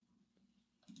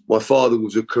my father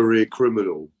was a career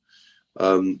criminal,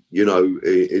 you know,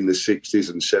 in the 60s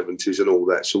and 70s and all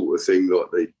that sort of thing,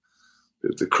 like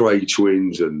the Cray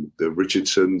twins and the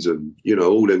Richardsons and, you know,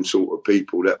 all them sort of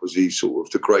people. That was these sort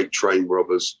of the great train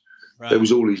robbers. Right. There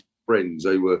was all his friends.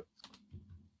 They were.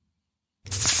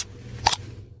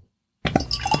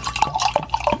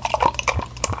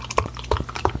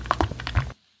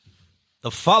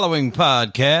 The following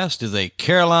podcast is a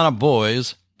Carolina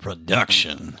Boys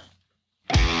production.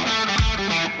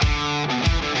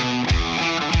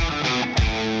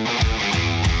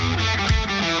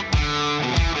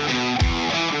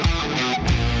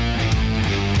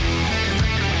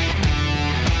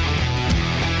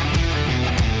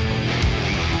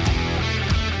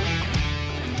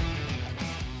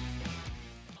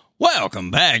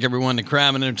 Welcome back, everyone, to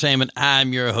Crime and Entertainment.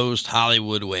 I'm your host,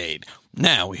 Hollywood Wade.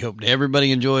 Now, we hope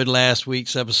everybody enjoyed last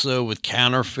week's episode with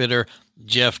counterfeiter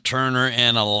Jeff Turner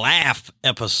and a laugh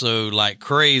episode like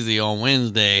crazy on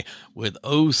Wednesday with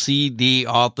OCD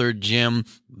author Jim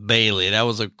Bailey. That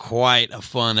was quite a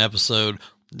fun episode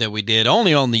that we did,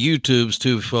 only on the YouTubes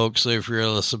too, folks. So if you're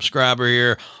a subscriber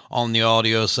here on the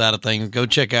audio side of things, go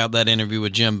check out that interview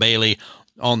with Jim Bailey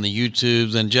on the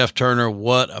YouTubes. And Jeff Turner,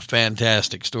 what a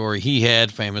fantastic story he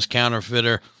had, famous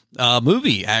counterfeiter.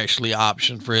 Movie actually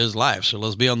option for his life. So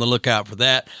let's be on the lookout for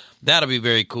that. That'll be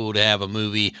very cool to have a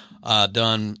movie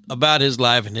done about his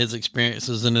life and his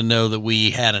experiences, and to know that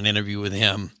we had an interview with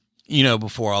him, you know,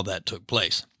 before all that took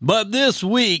place. But this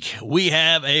week we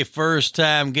have a first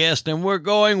time guest, and we're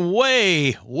going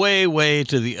way, way, way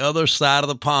to the other side of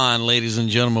the pond, ladies and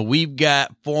gentlemen. We've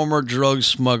got former drug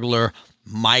smuggler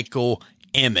Michael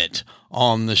Emmett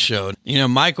on the show. You know,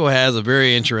 Michael has a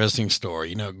very interesting story.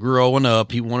 You know, growing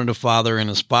up, he wanted to follow in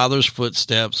his father's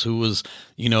footsteps, who was,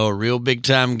 you know, a real big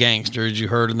time gangster, as you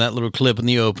heard in that little clip in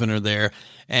the opener there.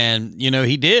 And, you know,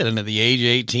 he did. And at the age of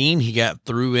 18, he got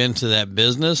through into that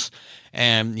business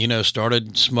and, you know,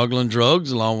 started smuggling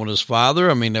drugs along with his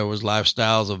father. I mean, there was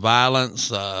lifestyles of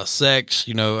violence, sex,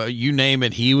 you know, you name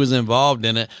it, he was involved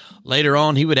in it. Later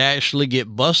on, he would actually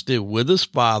get busted with his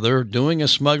father doing a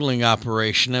smuggling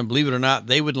operation, and believe it or not,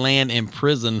 they would land in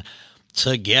prison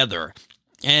together.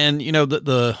 And, you know,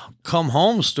 the come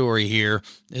home story here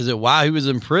is that while he was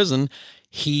in prison,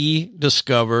 he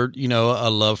discovered, you know,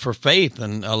 a love for faith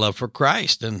and a love for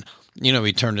Christ. And, you know,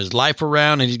 he turned his life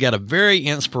around, and he's got a very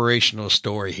inspirational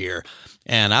story here.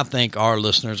 And I think our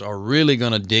listeners are really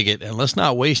going to dig it. And let's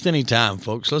not waste any time,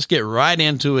 folks. Let's get right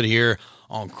into it here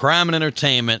on Crime and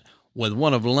Entertainment with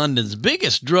one of London's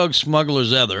biggest drug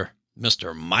smugglers ever,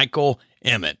 Mr. Michael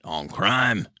Emmett, on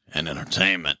Crime and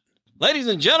Entertainment. Ladies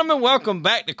and gentlemen, welcome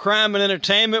back to Crime and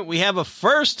Entertainment. We have a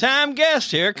first-time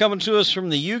guest here coming to us from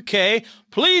the UK.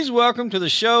 Please welcome to the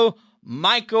show,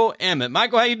 Michael Emmett.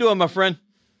 Michael, how you doing, my friend?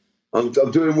 I'm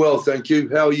doing well, thank you.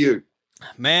 How are you?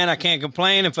 Man, I can't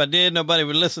complain. If I did, nobody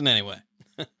would listen anyway.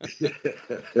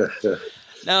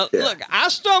 Now, look, I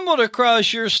stumbled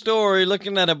across your story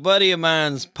looking at a buddy of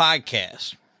mine's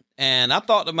podcast, and I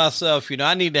thought to myself, you know,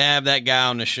 I need to have that guy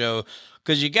on the show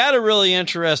because you got a really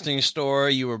interesting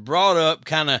story. You were brought up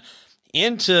kind of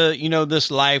into, you know,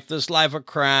 this life of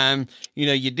crime. You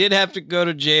know, you did have to go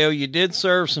to jail. You did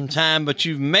serve some time, but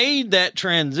you've made that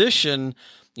transition,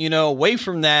 you know, away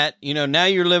from that. You know, now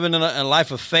you're living in a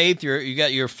life of faith.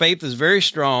 Your faith is very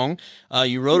strong.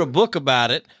 You wrote a book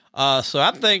about it. So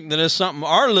I think that it's something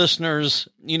our listeners,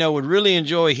 you know, would really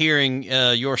enjoy hearing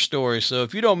your story. So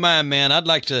if you don't mind, man, I'd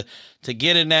like to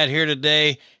get in that here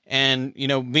today. And, you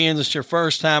know, being this your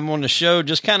first time on the show,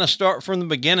 just kind of start from the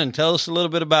beginning. Tell us a little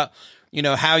bit about, you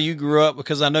know, how you grew up,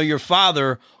 because I know your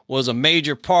father was a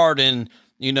major part in,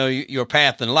 you know, your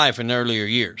path in life in earlier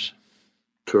years.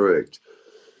 Correct.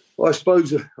 Well, I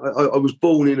suppose I was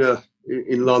born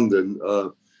in London.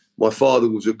 My father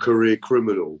was a career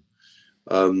criminal.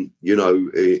 You know,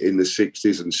 in the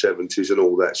 60s and 70s and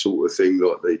all that sort of thing,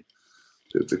 like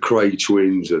the Cray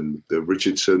twins and the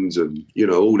Richardsons and, you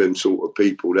know, all them sort of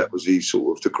people. That was these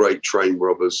sort of the great train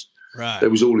robbers. Right. There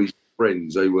was all his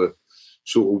friends. They were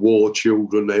sort of war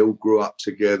children. They all grew up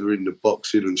together in the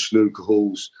boxing and snooker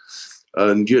halls.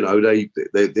 And, you know,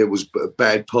 there was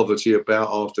bad poverty about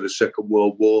after the Second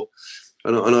World War.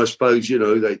 And I suppose, you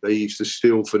know, they used to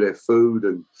steal for their food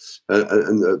and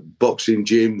boxing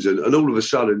gyms. And all of a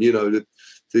sudden, you know,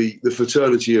 the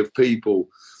fraternity of people,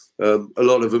 a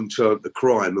lot of them turned to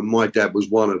crime. And my dad was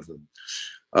one of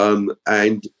them.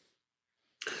 And,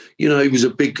 you know, he was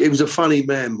a funny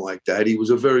man, my dad. He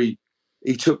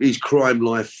took his crime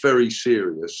life very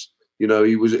serious. You know,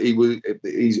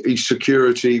 his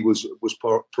security was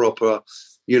proper.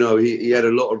 You know, he had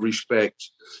a lot of respect.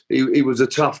 He was a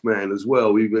tough man as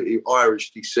well. He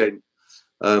Irish descent.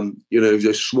 You know, he was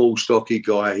a small, stocky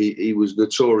guy. He was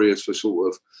notorious for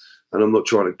sort of, and I'm not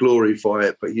trying to glorify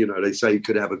it, but, you know, they say he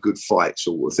could have a good fight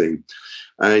sort of thing.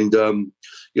 And,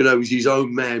 you know, he was his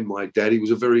own man, my dad. He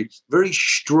was a very, very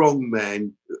strong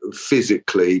man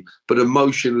physically, but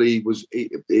emotionally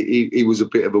he was a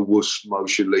bit of a wuss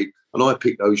emotionally. And I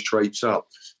picked those traits up.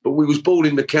 But we was born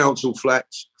in the council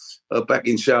flats back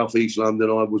in South East London.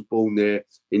 I was born there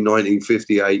in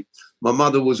 1958. My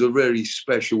mother was a very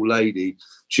special lady.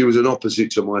 She was an opposite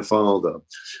to my father,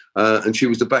 and she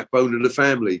was the backbone of the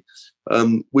family.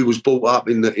 We was brought up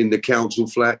in the council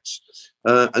flats,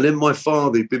 and then my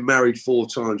father, he'd been married 4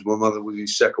 times. My mother was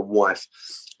his second wife,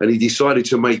 and he decided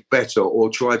to make better, or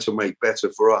try to make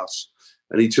better for us.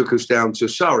 And he took us down to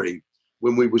Surrey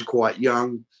when we was quite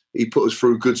young. He put us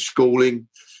through good schooling.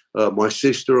 My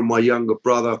sister and my younger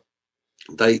brother,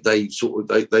 they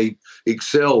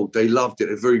excelled. They loved it.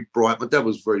 They're very bright. My dad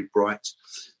was very bright,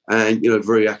 and, you know,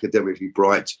 very academically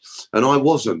bright. And I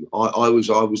wasn't. I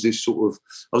was this sort of.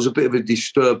 I was a bit of a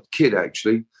disturbed kid,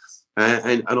 actually,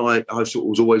 and I sort of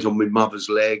was always on my mother's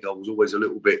leg. I was always a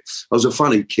little bit. I was a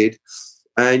funny kid,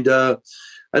 and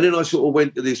then I sort of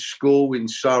went to this school in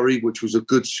Surrey, which was a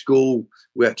good school.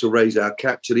 We had to raise our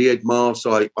cap to the headmaster.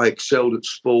 I excelled at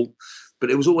sport.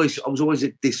 But I was always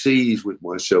at dis-ease with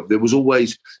myself. There was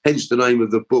always, hence the name of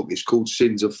the book, it's called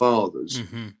Sins of Fathers.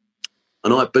 Mm-hmm.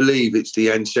 And I believe it's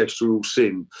the ancestral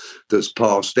sin that's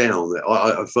passed down.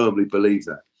 I firmly believe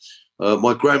that.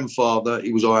 My grandfather,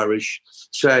 he was Irish.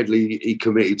 Sadly, he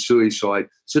committed suicide.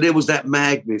 So there was that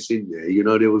madness in there. You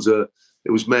know, there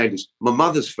was madness. My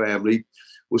mother's family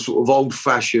was sort of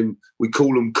old-fashioned. We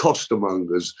call them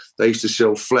costermongers. They used to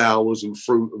sell flowers and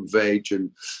fruit and veg, and,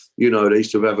 you know, they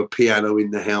used to have a piano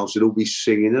in the house. They'd all be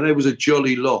singing, and there was a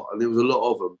jolly lot, and there was a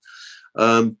lot of them.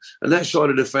 And that side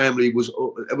of the family it was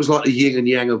like the yin and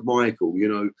yang of Michael, you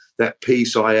know, that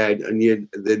peace I had, and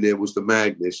then there was the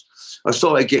madness. I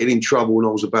started getting in trouble when I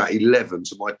was about 11,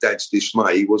 to my dad's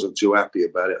dismay. He wasn't too happy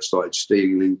about it. I started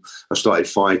stealing, I started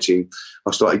fighting,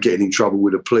 I started getting in trouble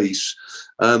with the police.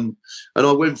 And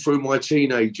I went through my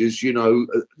teenagers, you know,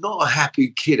 not a happy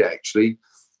kid, actually.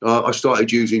 I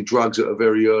started using drugs at a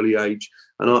very early age.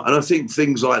 And I think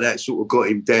things like that sort of got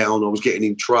him down. I was getting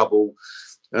in trouble.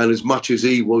 And as much as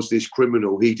he was this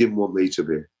criminal, he didn't want me to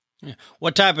be. Yeah.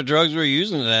 What type of drugs were you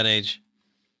using at that age?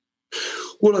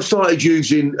 Well, I started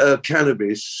using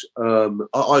cannabis.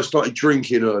 I started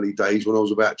drinking early days when I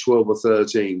was about 12 or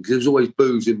 13, because there was always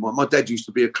booze in my dad used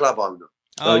to be a club owner,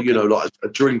 okay. You know, like a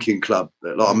drinking club,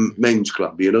 like a men's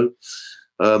club, you know,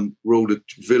 where all the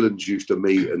villains used to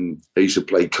meet, and they used to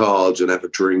play cards and have a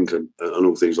drink and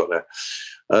all things like that.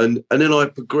 And then I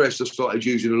progressed. I started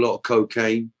using a lot of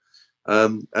cocaine.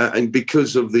 And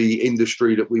because of the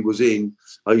industry that we was in,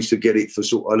 I used to get it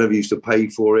I never used to pay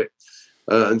for it.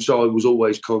 And so I was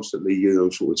always constantly, you know,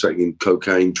 sort of taking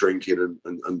cocaine, drinking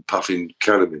and puffing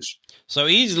cannabis. So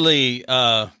easily,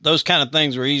 those kind of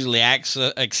things were easily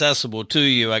accessible to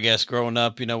you, I guess, growing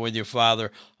up, you know, with your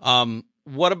father.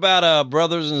 What about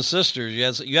brothers and sisters?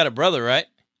 You had a brother, right?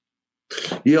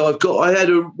 Yeah,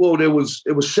 there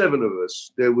was 7 of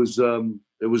us. There was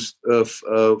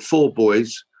 4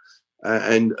 boys.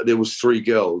 And there was 3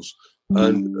 girls,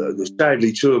 and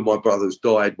sadly 2 of my brothers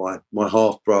died. My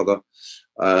half brother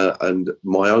and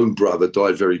my own brother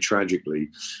died very tragically,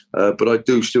 but I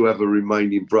do still have a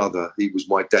remaining brother. He was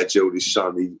my dad's eldest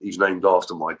son. He's named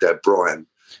after my dad, Brian.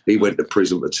 He went to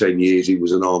prison for 10 years. He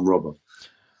was an armed robber.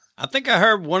 I think I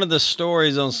heard one of the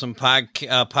stories on some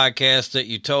podcast that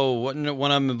you told. Wasn't it one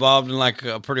of them involved in like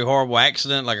a pretty horrible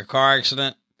accident, like a car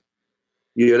accident?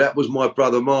 Yeah, that was my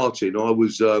brother Martin.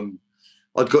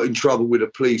 I'd got in trouble with the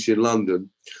police in London.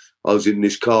 I was in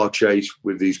this car chase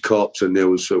with these cops, and there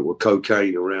was sort of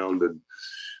cocaine around. And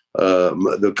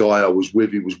the guy I was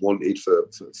with, he was wanted for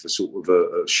sort of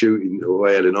a shooting, or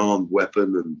he had an armed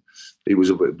weapon, and he was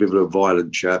a bit of a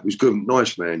violent chap. He was good,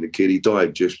 nice man, the kid. He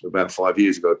died just about 5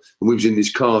 years ago. And we was in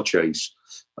this car chase.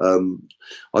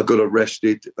 I got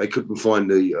arrested. They couldn't find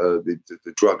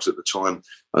the drugs at the time,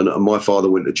 and my father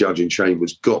went to judge in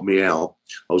chambers, got me out.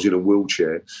 I was in a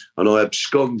wheelchair, and I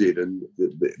absconded. And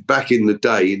back in the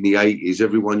day, in the 80s,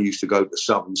 everyone used to go to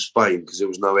southern Spain because there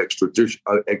was no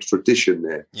extradition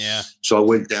there. Yeah. So I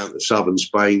went down to southern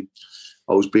Spain.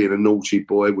 I was being a naughty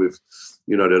boy with,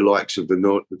 you know, the likes of the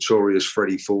notorious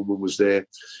Freddie Foreman was there.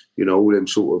 You know, all them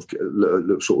sort of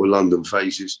London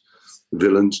faces,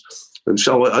 villains. And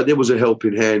so there was a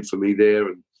helping hand for me there,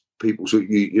 and people,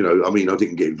 you know, I mean, I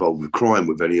didn't get involved with crime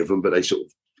with any of them, but they sort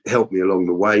of helped me along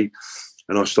the way.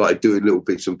 and I started doing little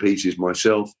bits and pieces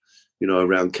myself,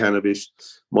 around cannabis.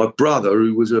 My brother,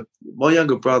 my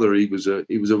younger brother, he was a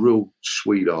real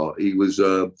sweetheart. He was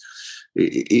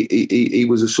he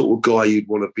was a sort of guy you'd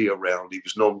want to be around. He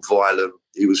was non-violent.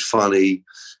 He was funny.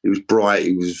 He was bright.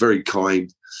 He was very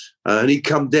kind. And he'd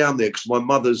come down there because my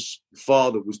mother's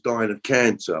father was dying of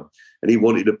cancer, and he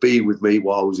wanted to be with me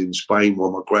while I was in Spain,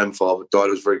 while my grandfather died. I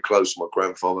was very close to my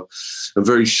grandfather. And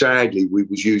very sadly, we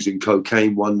was using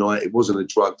cocaine one night. It wasn't a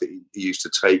drug that he used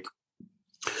to take.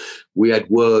 We had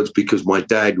words because my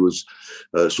dad was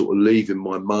sort of leaving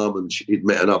my mum, and he'd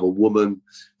met another woman,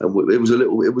 and it was a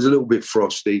little bit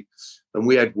frosty. And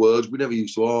we had words. We never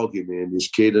used to argue, me and this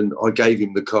kid. And I gave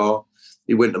him the car.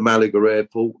 He went to Malaga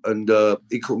Airport, and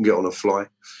he couldn't get on a flight.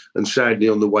 And sadly,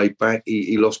 on the way back,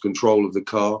 he lost control of the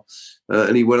car,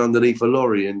 and he went underneath a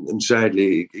lorry, and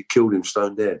sadly, it killed him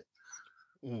stone dead.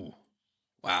 Ooh.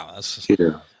 Wow,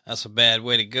 that's a bad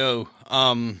way to go.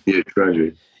 Yeah,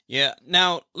 tragic. Yeah.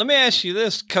 Now, let me ask you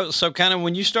this. So kind of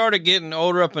when you started getting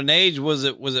older up in age, was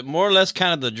it more or less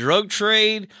kind of the drug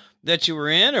trade that you were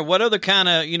in, or what other kind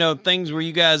of, things were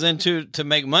you guys into to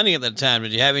make money at the time?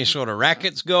 Did you have any sort of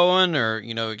rackets going, or,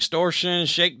 extortion,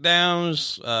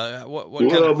 shakedowns?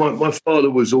 My father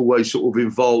was always sort of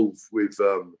involved with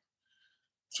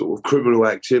sort of criminal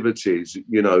activities.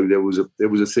 There was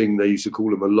a thing they used to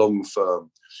call them a long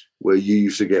firm, where you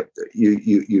used to get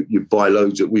you buy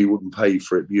loads that we wouldn't pay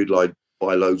for it. But you'd like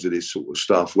buy loads of this sort of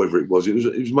stuff, whether it was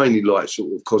mainly like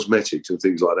sort of cosmetics and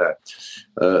things like that.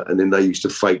 And then they used to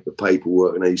fake the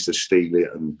paperwork, and they used to steal it,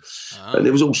 and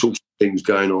there was all sorts of things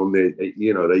going on there.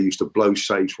 They used to blow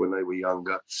safes when they were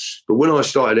younger. But when I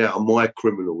started out on my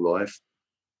criminal life,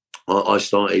 I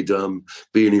started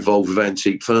being involved with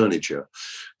antique furniture,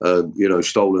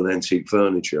 stolen antique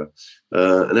furniture.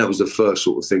 And that was the first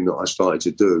sort of thing that I started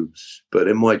to do. But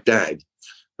then my dad,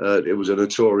 there was a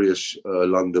notorious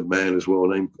London man as well,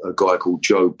 named a guy called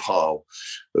Joe Pyle,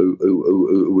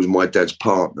 who was my dad's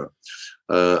partner.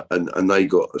 And they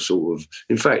got a sort of,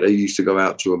 in fact, they used to go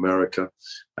out to America,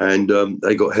 and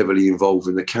they got heavily involved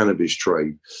in the cannabis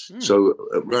trade. So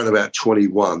around about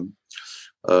 21,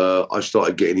 I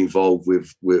started getting involved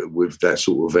with that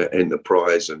sort of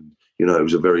enterprise, and it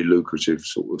was a very lucrative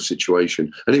sort of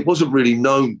situation. And it wasn't really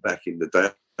known back in the day.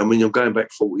 I mean, I'm going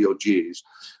back 40 odd years.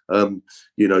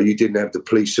 You didn't have the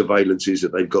police surveillances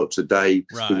that they've got today.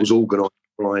 Right. It was organised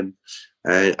crime,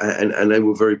 and they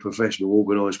were very professional,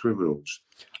 organised criminals.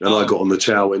 And I got on the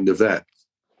tail end of that.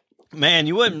 Man,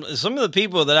 you wouldn't. Some of the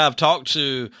people that I've talked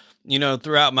to,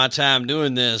 throughout my time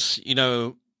doing this,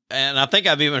 and I think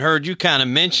I've even heard you kind of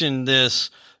mention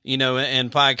this, in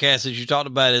podcasts that you talked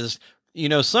about, is,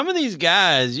 some of these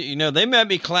guys, they might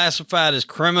be classified as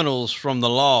criminals from the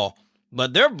law,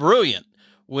 but they're brilliant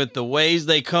with the ways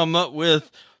they come up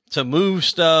with to move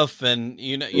stuff, and,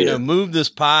 move this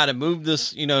pot and move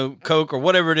this, Coke or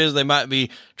whatever it is they might be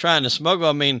trying to smuggle.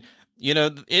 I mean,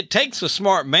 it takes a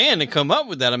smart man to come up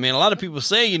with that. I mean, a lot of people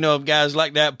say, if guys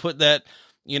like that put that,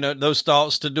 those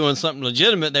thoughts to doing something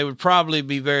legitimate, they would probably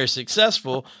be very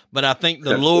successful. But I think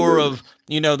the lure of,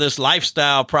 this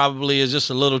lifestyle probably is just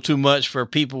a little too much for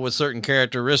people with certain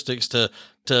characteristics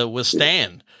to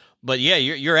withstand. But yeah,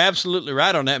 you're absolutely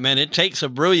right on that, man. It takes a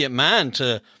brilliant mind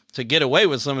to get away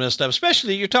with some of this stuff,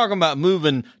 especially you're talking about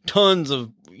moving tons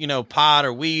of, pot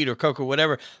or weed or coke or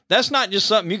whatever. That's not just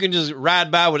something you can just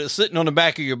ride by with it sitting on the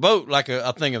back of your boat like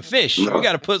a thing of fish. No. You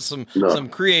got to put some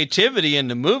creativity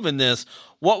into moving this.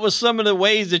 What was some of the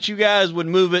ways that you guys would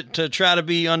move it to try to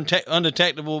be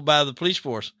undetectable by the police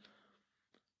force?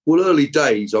 Well, early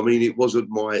days, I mean, it was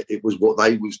what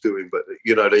they was doing, but,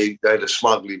 they had a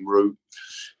smuggling route.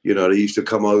 They used to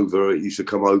come over. It used to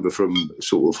come over from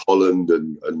sort of Holland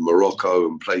and Morocco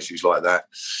and places like that.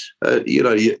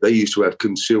 They used to have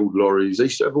concealed lorries. They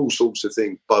used to have all sorts of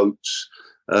things, boats.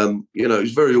 It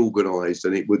was very organised,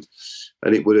 and it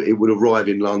would arrive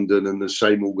in London, and the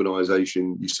same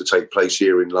organisation used to take place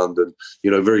here in London.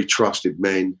 Very trusted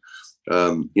men.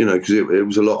 Because it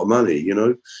was a lot of money.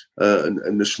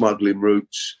 And the smuggling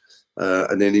routes.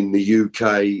 And then in the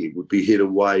UK, it would be hid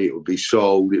away, it would be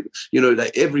sold.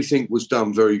 Everything was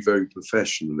done very, very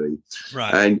professionally.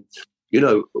 Right. And,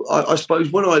 I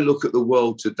suppose when I look at the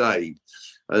world today,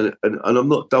 and I'm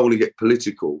don't want to get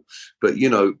political, but,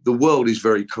 the world is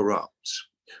very corrupt.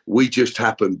 We just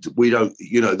we don't,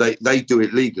 they do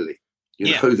it legally.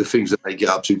 The things that they get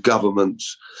up to,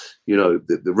 governments,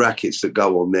 the rackets that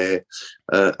go on there.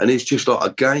 And it's just like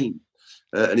a game.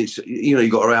 And it's,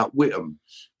 you've got to outwit them.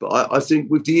 But I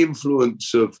think with the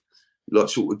influence of like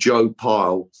sort of Joe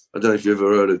Pyle, I don't know if you've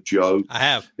ever heard of Joe. I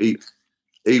have.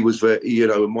 he was very,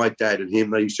 and my dad and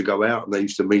him, they used to go out and they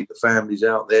used to meet the families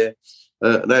out there.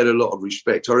 And they had a lot of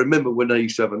respect. I remember when they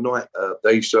used to have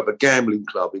they used to have a gambling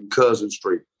club in Curzon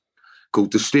Street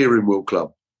called the Steering Wheel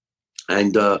Club.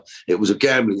 And it was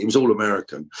it was all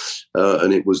American.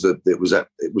 And it was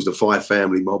the Five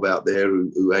family mob out there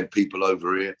who had people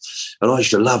over here. And I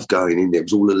used to love going in there. It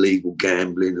was all illegal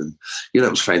gambling and, it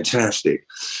was fantastic.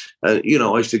 I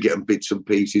used to get them bits and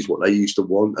pieces, what they used to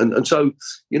want. And so,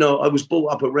 I was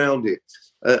brought up around it.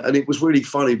 And it was really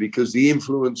funny because the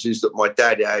influences that my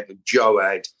dad had and Joe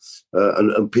had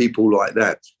and people like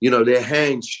that, their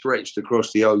hands stretched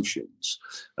across the oceans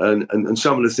and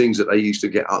some of the things that they used to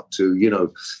get up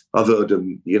to, I've heard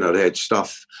them, they had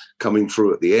stuff coming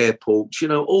through at the airports,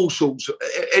 all sorts of,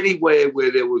 anywhere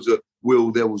where there was a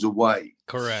will, there was a way.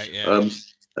 Correct, yeah.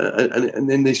 And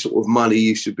then this sort of money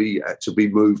had to be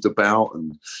moved about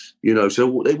and,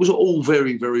 so it was all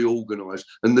very, very organised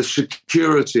and the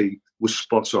security was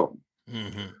spot on.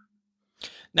 Mm-hmm.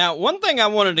 Now, one thing I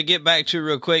wanted to get back to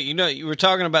real quick, you were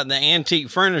talking about the antique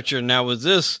furniture. Now, was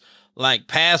this like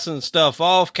passing stuff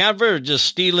off kind of or just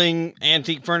stealing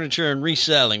antique furniture and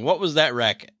reselling? What was that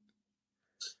racket?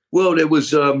 Well, there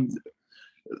was,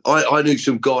 I knew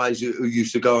some guys who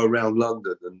used to go around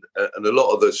London and a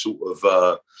lot of the sort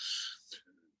of,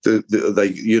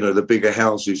 the bigger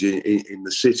houses in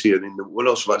the city and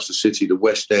not so much the city, the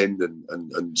West End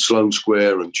and Sloane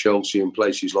Square and Chelsea and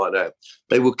places like that.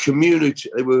 They were community.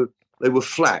 They were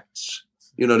flats.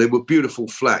 They were beautiful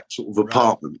flats, sort of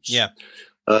apartments. Yeah.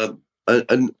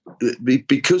 And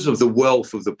because of the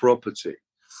wealth of the property,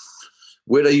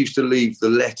 where they used to leave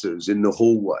the letters in the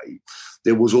hallway,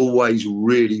 there was always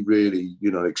really, really,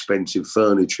 expensive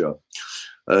furniture.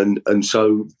 And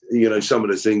so, some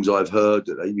of the things I've heard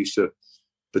that they used to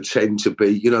pretend to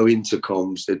be,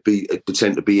 intercoms, they'd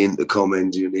pretend to be intercom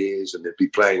engineers and they'd be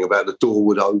playing about the door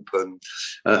would open.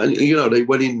 And they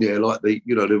went in there like they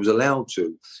was allowed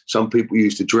to. Some people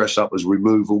used to dress up as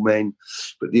removal men.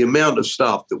 But the amount of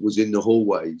stuff that was in the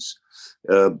hallways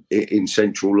in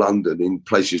central London, in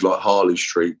places like Harley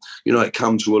Street, it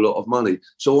come to a lot of money.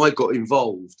 So I got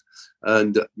involved.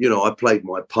 And, I played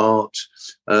my part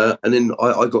and then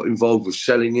I got involved with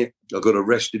selling it. I got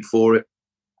arrested for it,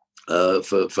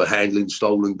 for handling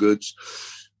stolen goods.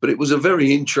 But it was a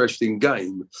very interesting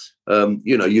game.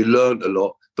 You learned a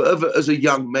lot. But as a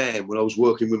young man, when I was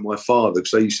working with my father,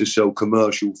 because I used to sell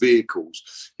commercial vehicles,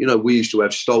 we used to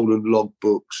have stolen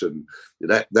logbooks, and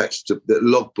that's the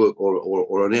logbook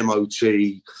or an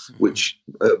MOT, which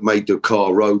made the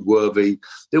car roadworthy.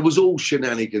 There was all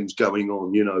shenanigans going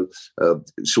on,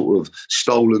 sort of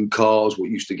stolen cars,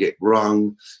 what used to get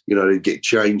rung, they'd get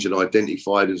changed and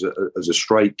identified as a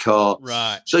straight car.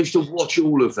 Right. So I used to watch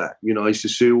all of that. I used to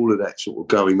see all of that sort of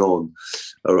going on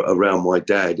around my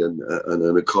dad and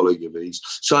a colleague of his.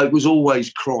 So it was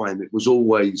always crime. It was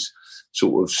always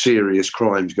sort of serious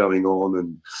crimes going on.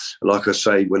 And like I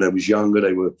say, when I was younger,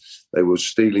 they were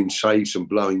stealing safes and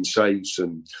blowing safes,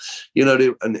 and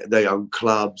they owned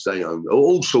clubs, they owned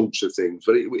all sorts of things.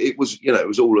 But it was it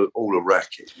was all a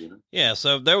racket. Yeah.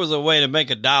 So if there was a way to make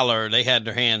 $1, they had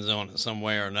their hands on it some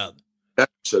way or another.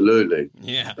 Absolutely.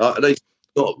 Yeah.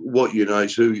 Not what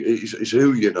it's who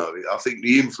I think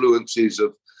the influences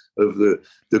of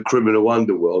the criminal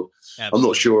underworld. Absolutely. I'm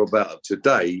not sure about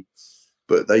today,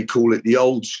 but they call it the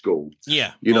old school.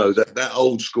 Yeah. That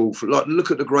old school,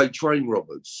 look at the great train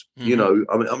robbers.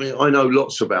 Mm-hmm. I know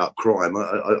lots about crime.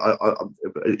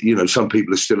 I some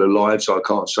people are still alive, so I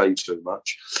can't say too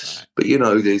much. Right. But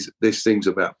there's things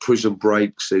about prison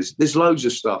breaks. There's loads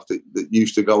of stuff that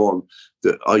used to go on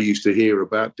that I used to hear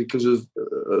about because of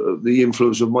the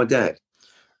influence of my dad.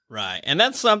 Right. And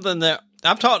that's something that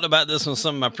I've talked about this on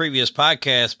some of my previous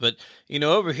podcasts, but,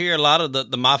 over here, a lot of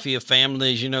the mafia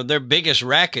families, their biggest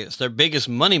rackets, their biggest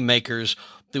money makers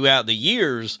throughout the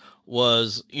years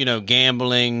was,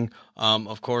 gambling,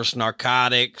 of course,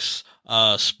 narcotics,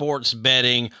 sports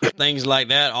betting, things like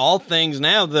that, all things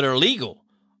now that are legal.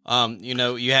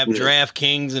 You have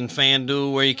DraftKings and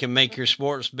FanDuel where you can make your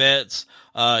sports bets.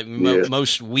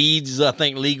 Most weeds, I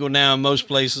think, legal now in most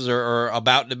places are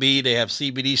about to be. They have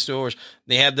CBD stores.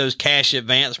 They have those cash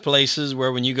advance places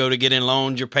where when you go to get in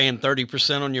loans, you're paying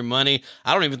 30% on your money.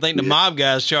 I don't even think the mob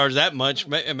guys charge that much.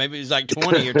 Maybe it's like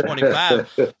 20 or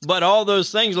 25. But all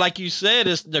those things, like you said,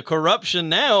 is the corruption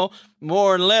now,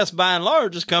 more or less, by and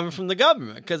large, is coming from the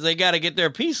government because they got to get their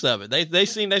piece of it. They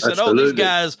said, Absolutely. oh, these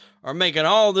guys are making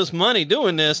all this money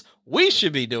doing this. We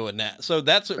should be doing that. So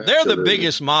they're the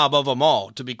biggest mob of them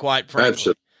all, to be quite frank.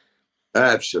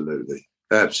 Absolutely.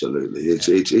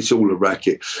 It's all a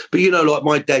racket. But like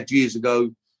my dad years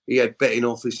ago, He had betting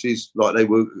offices like they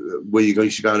were where you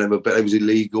used to go and have a bet. It was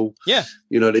illegal. Yeah.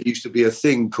 There used to be a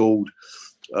thing called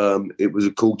it was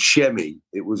called Shemmy.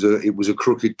 It was a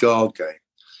crooked card game.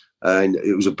 And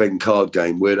it was a betting card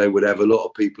game where they would have a lot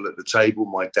of people at the table.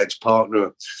 My dad's partner,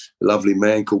 a lovely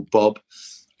man called Bob,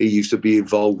 he used to be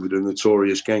involved with a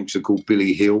notorious gangster called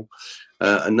Billy Hill.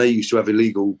 And they used to have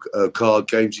illegal card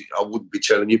games. I wouldn't be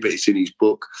telling you, but it's in his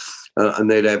book.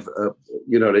 And they'd have,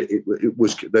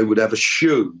 they would have a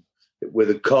shoe where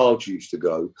the cards used to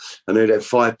go, and they'd have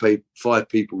five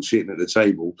people sitting at the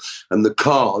table, and the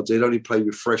cards, they'd only play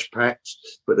with fresh packs,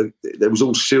 but they was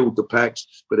all sealed, the packs,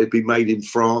 but they'd be made in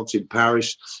France, in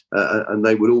Paris, and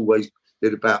they would always,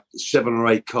 there'd about 7 or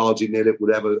 8 cards in there that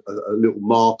would have a little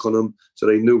mark on them, so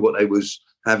they knew what they was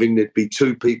having. There'd be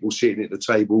 2 people sitting at the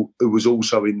table who was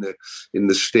also in the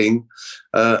sting,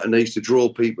 and they used to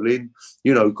draw people in,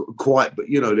 but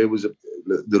there was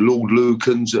the Lord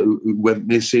Lukens who went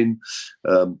missing.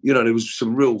 There was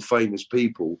some real famous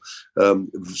people,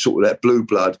 sort of that blue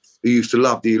blood, who used to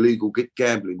love the illegal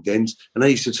gambling dens, and they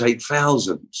used to take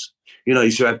thousands.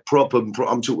 Used to have proper,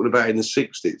 I'm talking about in the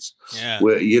 60s,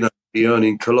 where, he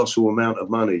earning colossal amount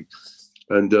of money.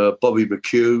 And Bobby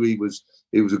McHugh, he was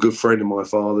a good friend of my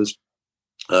father's.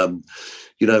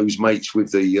 He was mates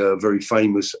with the very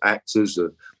famous actors,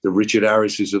 the Richard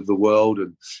Harrises of the world.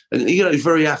 And he's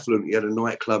very affluent. He had a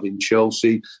nightclub in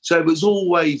Chelsea. So it was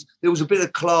always, there was a bit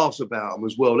of class about them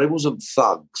as well. They wasn't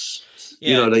thugs.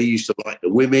 Yeah. They used to like the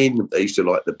women. They used to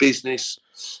like the business.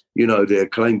 Their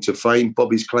claim to fame,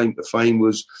 Bobby's claim to fame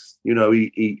was,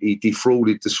 he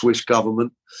defrauded the Swiss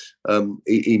government.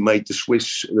 He made the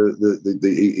Swiss,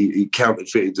 he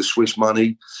counterfeited the Swiss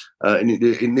money, and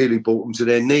it nearly brought them to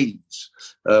their knees.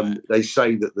 They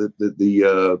say that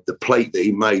the plate that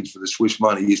he made for the Swiss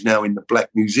money is now in the Black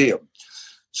Museum.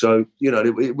 So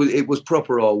it was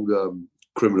proper old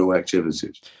criminal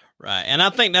activities. Right, and I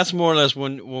think that's more or less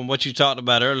when what you talked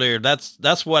about earlier.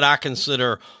 That's what I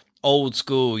consider old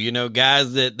school.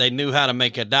 Guys that they knew how to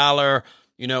make a dollar.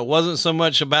 It wasn't so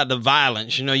much about the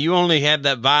violence. You only had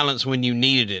that violence when you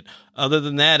needed it. Other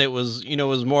than that, it was, it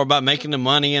was more about making the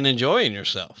money and enjoying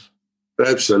yourself.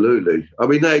 Absolutely.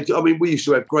 We used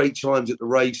to have great times at the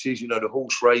races, the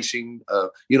horse racing.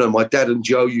 My dad and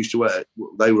Joe used to,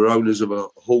 they were owners of a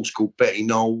horse called Betty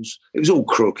Knowles. It was all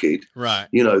crooked. Right.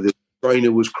 The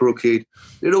trainer was crooked.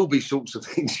 There'd all be sorts of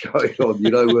things going on,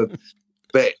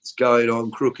 bets going on,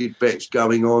 crooked bets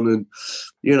going on, and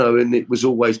and it was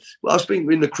always. Well, I think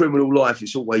in the criminal life,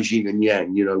 it's always yin and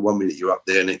yang. 1 minute you're up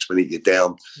there, next minute you're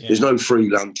down. Yeah. There's no free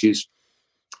lunches,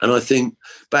 and I think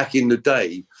back in the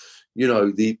day,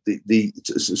 the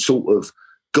sort of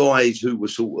guys who were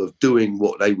sort of doing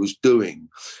what they was doing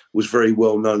was very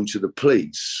well known to the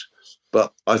police.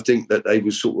 But I think that they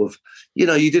were sort of, you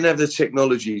didn't have the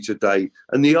technology today.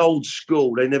 And the old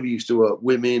school, they never used to hurt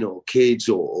women or kids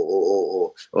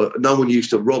or no one used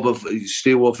to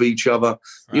steal off each other.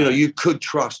 Right. You could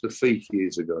trust a thief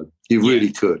years ago. You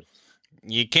really could.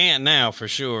 You can't now, for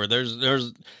sure.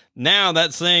 There's now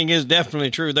that saying is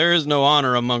definitely true. There is no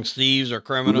honor amongst thieves or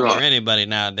criminals or anybody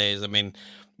nowadays.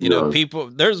 People,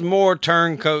 there's more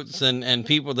turncoats and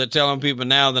people that tell on people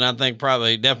now than I think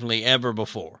probably definitely ever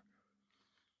before.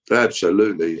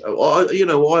 Absolutely. I don't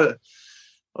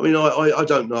know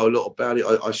a lot about it.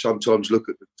 I sometimes look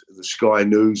at the Sky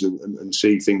News and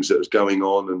see things that is going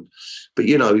on, but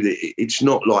it's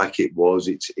not like it was.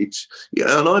 It's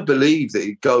and I believe that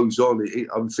it goes on. I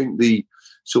think the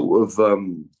sort of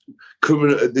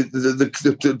criminal,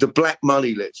 the black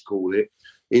money, let's call it,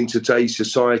 in today's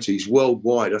societies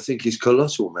worldwide, I think is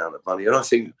colossal amount of money. And I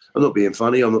think, I'm not being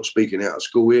funny, I'm not speaking out of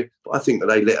school here, but I think that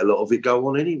they let a lot of it go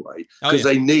on anyway because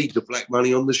they need the black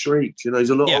money on the streets. There's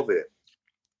a lot of it.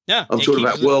 Yeah. I'm talking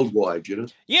about worldwide,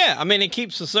 Yeah, it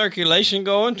keeps the circulation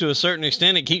going to a certain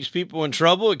extent. It keeps people in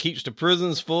trouble. It keeps the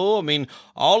prisons full.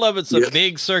 All of it's a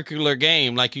big circular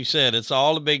game. Like you said, it's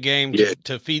all a big game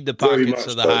to feed the pockets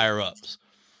of the higher-ups.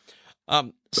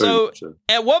 So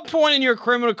at what point in your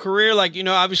criminal career,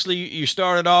 obviously you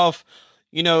started off,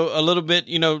 a little bit,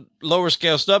 lower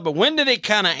scale stuff, but when did it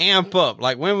kind of amp up?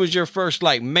 Like when was your first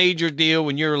major deal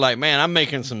when you were like, man, I'm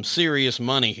making some serious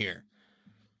money here?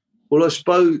 Well, I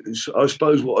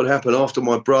suppose what had happened after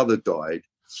my brother died,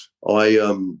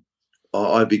 I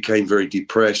became very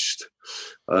depressed.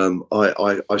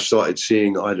 I started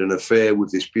seeing I had an affair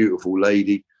with this beautiful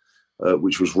lady.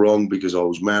 Which was wrong because I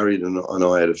was married and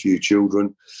I had a few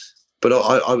children. But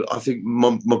I think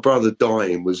my brother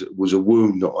dying was a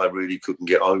wound that I really couldn't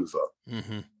get over.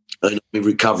 Mm-hmm. And I'm a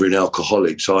recovering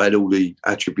alcoholic, so I had all the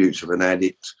attributes of an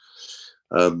addict.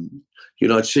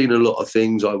 I'd seen a lot of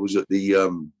things. I was at the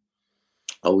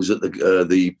I was at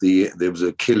there was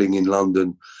a killing in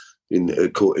London in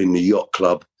the yacht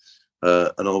club,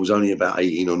 and I was only about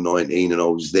 18 or 19, and I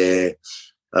was there.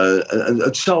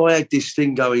 And so I had this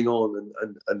thing going on,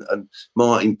 and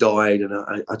Martin died,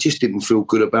 and I just didn't feel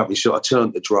good about me. So I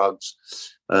turned to drugs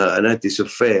and had this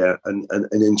affair, and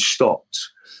then stopped.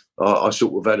 I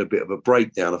sort of had a bit of a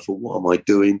breakdown. I thought, what am I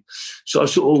doing? So I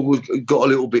sort of got a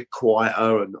little bit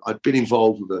quieter, and I'd been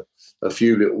involved with a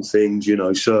few little things,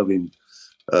 serving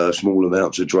small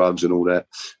amounts of drugs and all that.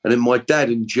 And then my dad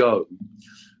and Joe,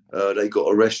 they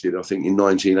got arrested, I think, in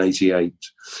 1988.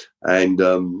 And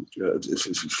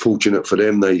fortunate for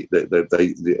them, they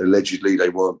allegedly they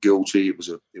weren't guilty. It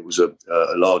was a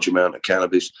large amount of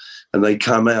cannabis, and they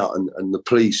come out and the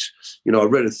police. I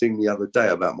read a thing the other day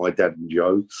about my dad and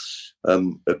Joe,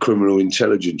 a criminal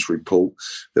intelligence report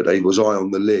that they was high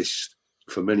on the list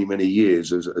for many, many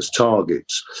years as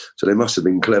targets. So they must have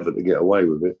been clever to get away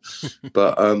with it.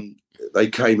 But they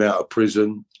came out of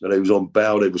prison and they was on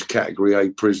bail. They was category A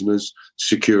prisoners,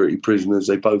 security prisoners.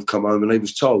 They both come home and they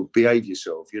was told, behave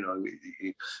yourself, your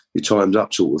time's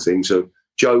up, sort of thing. So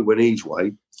Joe went his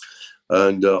way,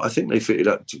 and I think they fitted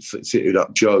up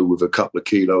Joe with a couple of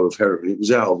kilos of heroin. It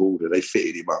was out of order. They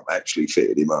fitted him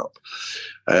up,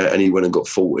 and he went and got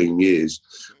 14 years.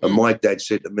 And my dad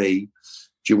said to me,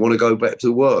 do you want to go back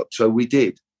to work? So we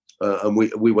did, and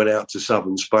we went out to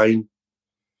southern Spain.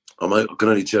 I can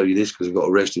only tell you this because I got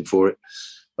arrested for it.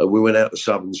 We went out to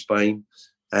southern Spain,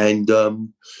 and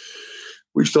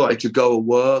we started to go and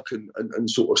work and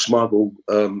sort of smuggle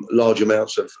large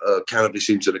amounts of cannabis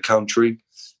into the country.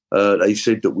 They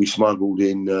said that we smuggled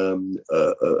in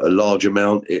a large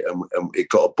amount, and it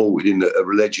got aborted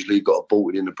allegedly got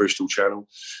aborted in the Bristol Channel.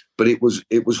 But it was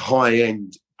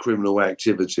high-end criminal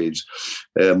activities.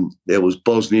 There was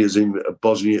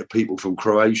Bosnia people from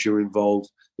Croatia involved.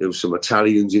 There was some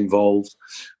Italians involved.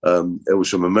 There were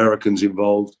some Americans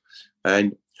involved,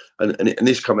 and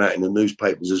this come out in the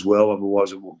newspapers as well.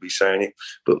 Otherwise, I wouldn't be saying it.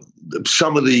 But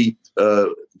some of the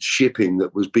shipping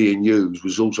that was being used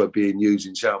was also being used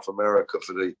in South America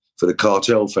for the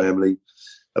cartel family.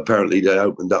 Apparently, they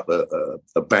opened up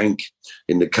a bank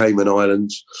in the Cayman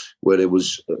Islands where there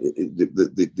was,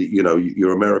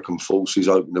 your American forces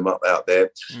opened them up out there,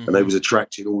 and they was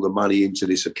attracting all the money into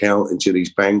this account, into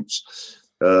these banks.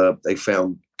 They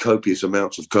found copious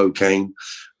amounts of cocaine,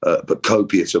 but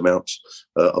copious amounts,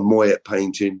 a Moyet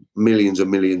painting, millions and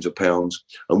millions of pounds,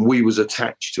 and we was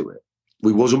attached to it.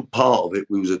 We wasn't part of it,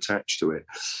 we was attached to it.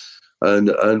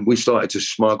 And we started to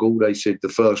smuggle. They said the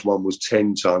first one was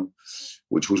 10 ton,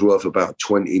 which was worth about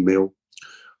 20 mil.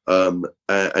 And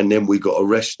then we got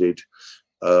arrested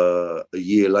a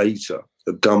year later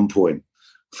at gunpoint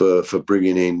for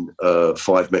bringing in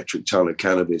 5 metric ton of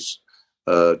cannabis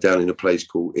down in a place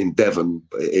called in Devon.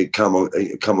 It come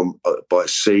on by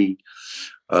sea,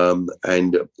 and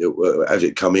as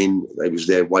it come in, they was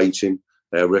there waiting.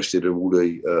 They arrested all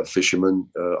the fishermen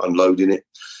unloading it,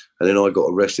 and then I got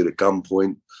arrested at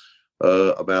gunpoint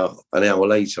about an hour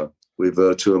later with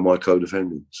 2 of my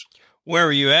co-defendants. Where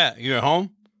were you at? You at home?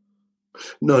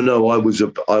 No, I was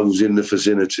in the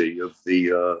vicinity of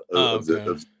the of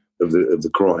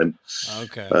the crime.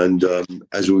 Okay. And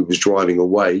as we was driving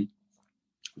away,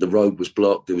 the road was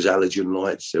blocked. There was halogen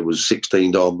lights. There was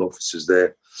 16 armed officers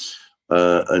there,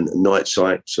 and night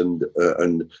sights. And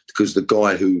because the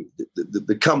guy who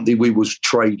the company we was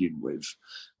trading with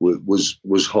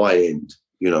was high end,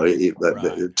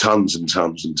 right. Tons and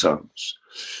tons and tons,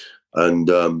 and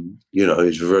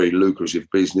it's a very lucrative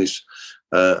business.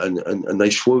 And they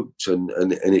swooped, and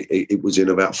it was in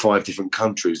about 5 different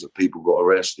countries that people got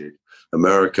arrested.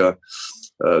 America,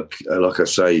 like I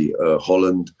say,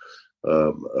 Holland.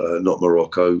 Not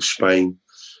Morocco, Spain,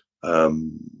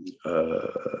 and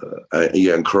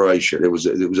Croatia. It was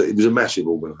a massive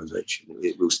organisation.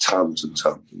 It was tons and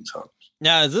tons and tons.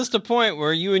 Now, is this the point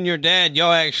where you and your dad,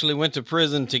 y'all actually went to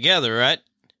prison together, right?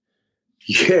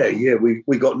 Yeah.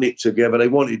 We got nicked together. They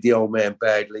wanted the old man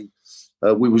badly.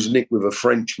 We was nicked with a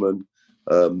Frenchman,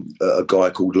 a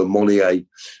guy called Lemonnier,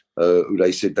 who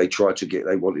they said they tried to get.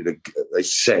 They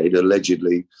said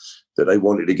allegedly that they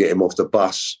wanted to get him off the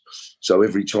bus. So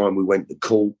every time we went to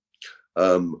court,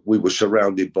 we were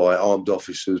surrounded by armed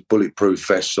officers, bulletproof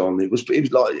vests on. It was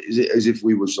like as if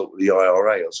we were sort of the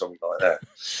IRA or something like that.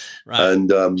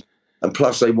 Right. And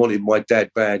plus they wanted my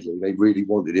dad badly. They really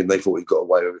wanted him. They thought he got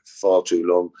away with it for far too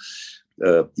long.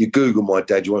 You Google my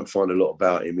dad, you won't find a lot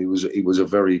about him. He was a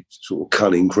very sort of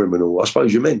cunning criminal. I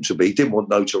suppose you're meant to be. He didn't want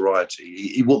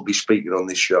notoriety. He wouldn't be speaking on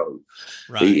this show.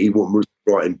 Right. He wouldn't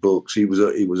be writing books. He was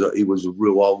a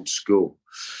real old school.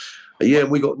 Yeah,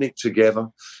 and we got nicked together.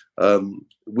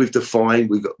 with the fine,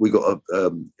 we got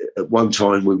at one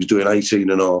time we was doing 18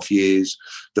 and a half years.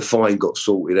 The fine got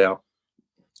sorted out.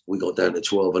 We got down to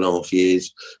 12 and a half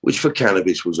years, which for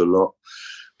cannabis was a lot.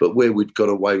 But where we'd got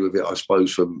away with it, I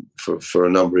suppose, for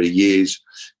a number of years,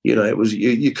 it was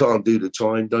you can't do the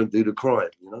time, don't do the crime,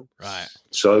 Right.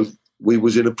 So we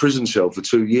was in a prison cell for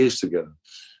 2 years together,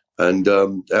 and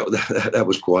that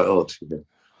was quite odd.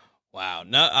 Wow.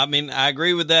 No, I mean, I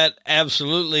agree with that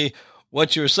absolutely.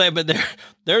 What you were saying, but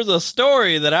there's a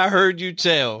story that I heard you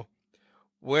tell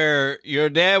where your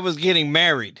dad was getting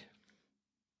married.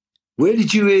 Where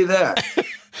did you hear that?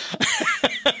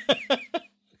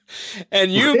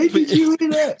 And where did you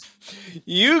hear that?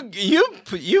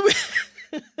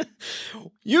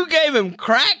 You gave him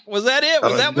crack. Was that it?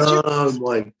 Was that what you? Oh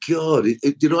my God!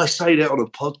 Did I say that on a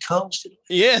podcast?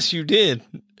 Yes, you did.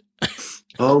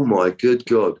 Oh my good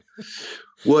God!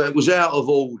 Well, it was out of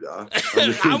order.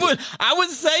 I would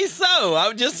say so.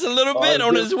 I just a little bit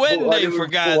on his wedding day, for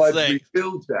God's sake.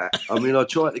 Rebuild that. I mean, I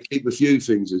tried to keep a few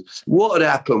things. What had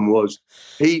happened was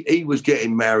he was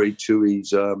getting married to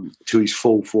his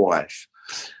fourth wife,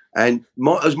 and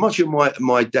as much as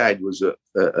my dad was a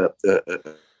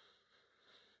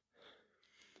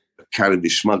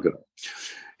cannabis smuggler,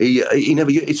 he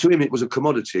never. To him, it was a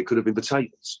commodity. It could have been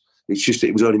potatoes. It's just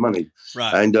it was earning money,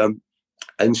 right?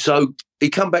 And so he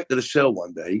come back to the cell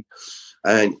one day,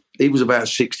 and he was about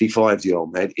 65, the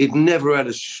old man. He'd never had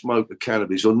a smoke of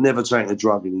cannabis or never taken a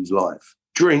drug in his life.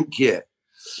 Drink, yeah.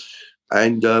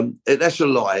 And that's a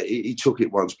lie. He took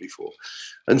it once before.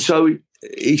 And so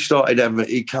he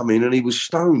come in and he was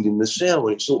stoned in the cell,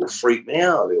 and it sort of freaked me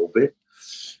out a little bit.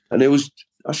 And I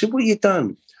said, what have you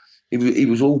done? He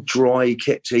was all dry. He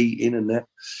kept eating and that.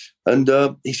 And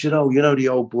he said, oh, the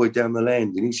old boy down the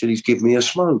landing. He said, he's given me a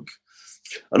smoke.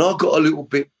 And I got a little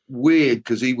bit weird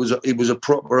because he was a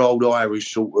proper old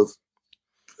Irish sort of.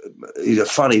 He's a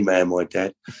funny man, my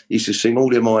dad. He used to sing all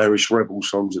them Irish rebel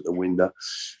songs at the window,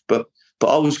 but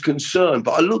I was concerned.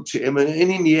 But I looked at him, and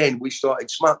in the end, we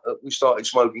started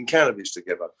smoking cannabis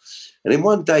together. And then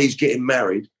one day he's getting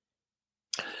married,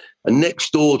 and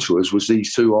next door to us was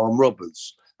these two armed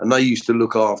robbers, and they used to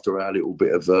look after our little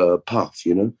bit of puff,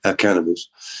 our cannabis.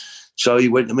 So he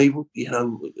went to me,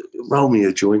 roll me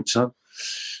a joint, son.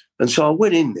 And so I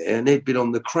went in there, and they'd been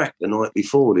on the crack the night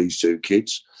before, these two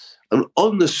kids. And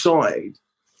on the side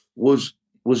was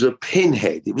a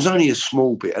pinhead. It was only a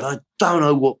small bit, and I don't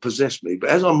know what possessed me. But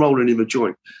as I'm rolling him a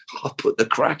joint, I put the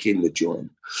crack in the joint.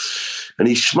 And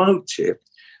he smoked it,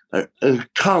 and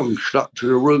tongue stuck to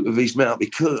the roof of his mouth.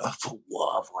 I thought,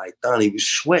 what have I done? He was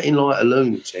sweating like a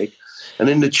lunatic. And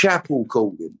then the chapel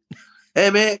called him. Hey,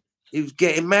 man, he was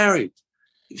getting married.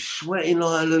 He was sweating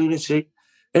like a lunatic.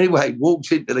 Anyway,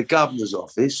 walked into the governor's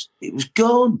office. It was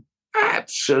gone.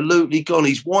 Absolutely gone.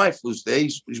 His wife was there,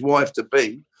 his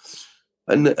wife-to-be.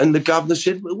 And the governor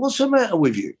said, well, what's the matter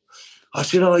with you? I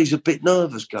said, oh, he's a bit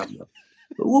nervous, Governor.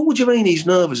 What would you mean he's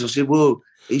nervous? I said, well,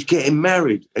 he's getting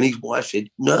married. And his wife said,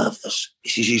 nervous?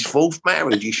 This is his fourth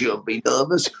marriage. He shouldn't be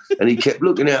nervous. And he kept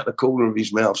looking out the corner of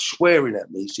his mouth, swearing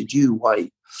at me. He said, you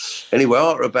wait. Anyway,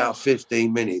 after about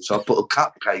 15 minutes, I put a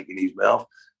cupcake in his mouth,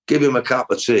 give him a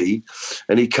cup of tea,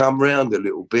 and he come round a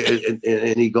little bit,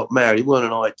 and he got married. It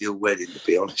wasn't an ideal wedding, to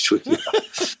be honest with you.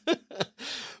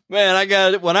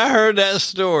 Man, when I heard that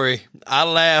story, I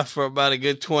laughed for about a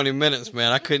good 20 minutes,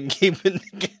 man. I couldn't keep it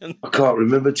together. I can't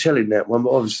remember telling that one, but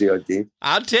obviously I did.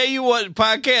 I'll tell you what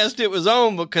podcast it was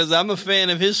on, because I'm a fan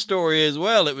of his story as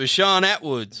well. It was Sean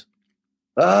Atwood's.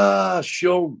 Ah,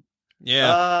 Sean.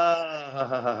 Yeah.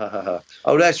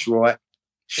 Oh, that's right.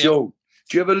 Sean. Yep.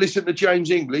 Do you ever listen to James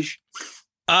English?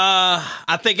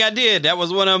 I think I did. That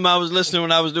was one of them I was listening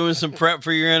when I was doing some prep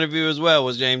for your interview as well,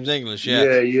 was James English.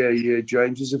 Yeah. Yeah.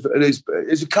 James.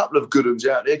 There's a couple of good ones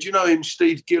out there. Do you know him,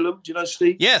 Steve Gillum? Do you know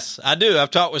Steve? Yes, I do.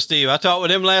 I've talked with Steve. I talked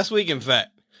with him last week, in fact.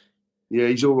 Yeah,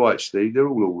 he's all right, Steve. They're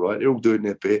all right. They're all doing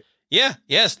their bit.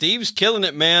 Yeah, Steve's killing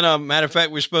it, man. Matter of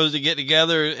fact, we're supposed to get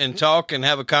together and talk and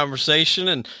have a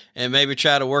conversation and maybe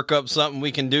try to work up something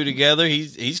we can do together.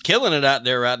 He's killing it out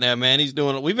there right now, man. He's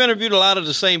doing it. We've interviewed a lot of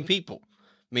the same people,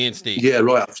 me and Steve. Yeah,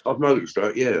 right. I've noticed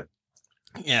that. Yeah.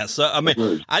 Yeah. So I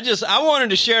mean, I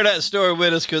wanted to share that story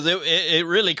with us because it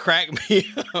really cracked me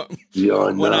up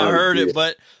when I heard it.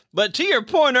 But to your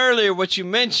point earlier, what you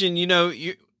mentioned,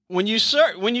 when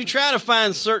you try to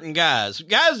find certain guys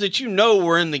that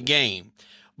were in the game,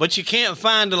 but you can't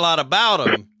find a lot about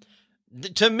them,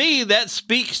 to me, that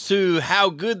speaks to how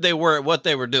good they were at what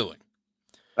they were doing.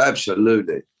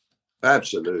 Absolutely.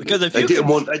 Because if they didn't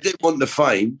want the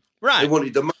fame, right? They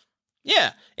wanted the money.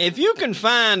 Yeah. If you can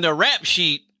find a rap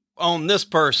sheet on this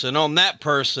person, on that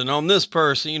person, on this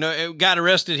person, it got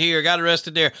arrested here, got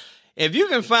arrested there. If you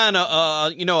can find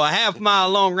a half mile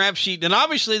long rap sheet, then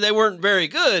obviously they weren't very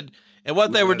good at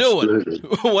what they were doing,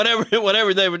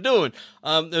 whatever they were doing.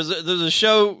 There's a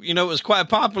show, it was quite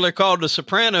popular called The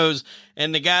Sopranos,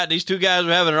 and these two guys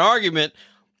were having an argument,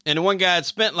 and the one guy had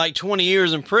spent like 20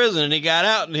 years in prison, and he got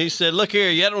out, and he said, "Look here,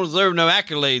 you don't deserve no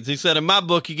accolades." He said, "In my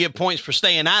book, you get points for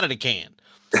staying out of the can."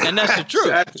 And that's the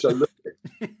truth. Absolutely.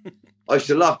 I used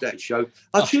to love that show.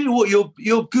 I tell you what,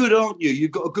 you're good, aren't you?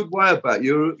 You've got a good way about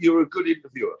you. You're a good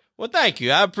interviewer. Well, thank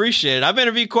you. I appreciate it. I've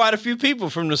interviewed quite a few people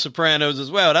from The Sopranos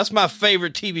as well. That's my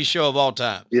favorite TV show of all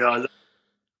time. Yeah,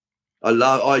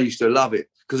 I used to love it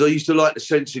because I used to like the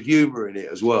sense of humor in it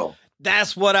as well.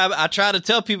 That's what I try to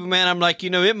tell people, man. I'm like,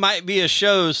 it might be a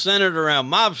show centered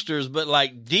around mobsters, but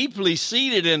like deeply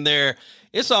seated in there,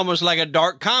 it's almost like a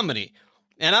dark comedy.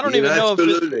 And I don't even know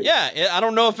I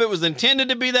don't know if it was intended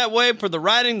to be that way for the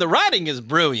writing. The writing is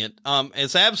brilliant.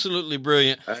 It's absolutely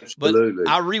brilliant. Absolutely.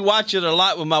 But I rewatch it a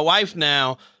lot with my wife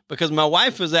now because my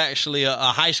wife is actually a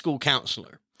high school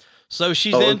counselor. So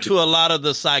she's into a lot of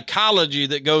the psychology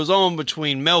that goes on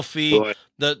between Melfi,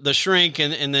 the shrink,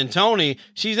 and then Tony.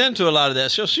 She's into a lot of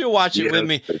that. So she'll watch it with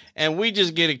me, and we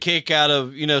just get a kick out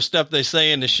of, stuff they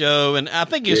say in the show. And I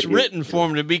think it's written for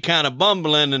them to be kind of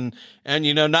bumbling and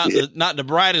not the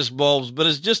brightest bulbs, but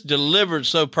it's just delivered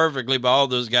so perfectly by all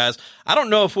those guys. I don't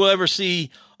know if we'll ever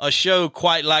see a show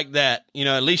quite like that,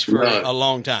 at least for a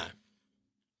long time.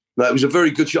 No, it was a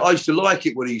very good show. I used to like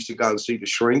it when I used to go and see The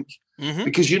Shrink.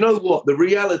 Because you know what? The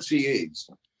reality is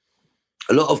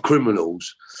a lot of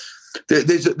criminals,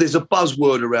 there's a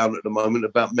buzzword around at the moment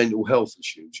about mental health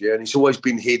issues, and it's always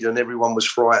been hidden. Everyone was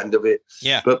frightened of it.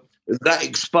 Yeah. But that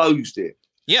exposed it.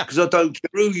 Yeah. Because I don't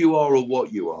care who you are or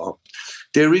what you are.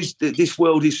 This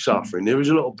world is suffering. There is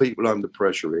a lot of people under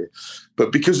pressure here.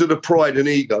 But because of the pride and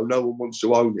ego, no one wants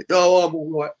to own it. Oh, I'm all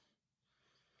right.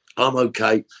 I'm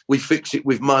okay. We fix it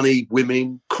with money,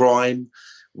 women, crime,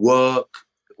 work.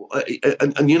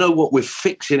 And you know what? We're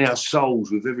fixing our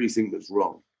souls with everything that's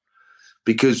wrong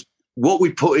because what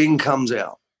we put in comes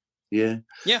out. Yeah.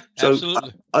 Yeah, so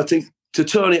absolutely. I think to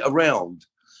turn it around,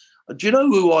 do you know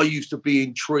who I used to be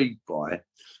intrigued by?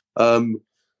 I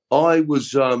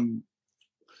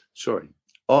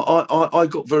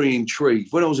got very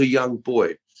intrigued. When I was a young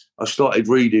boy, I started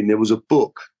reading. There was a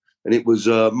book, and it was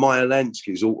Meyer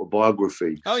Lansky's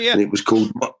autobiography. Oh, yeah. And it was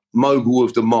called Mogul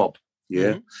of the Mob.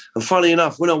 Yeah. And funny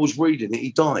enough, when I was reading it,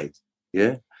 he died.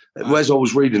 Yeah. Wow. As I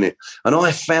was reading it. And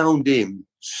I found him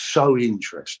so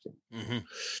interesting.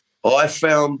 I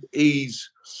found the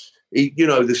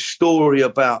story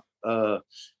about,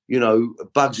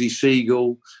 Bugsy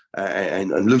Siegel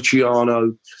and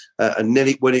Luciano. And then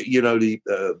it went,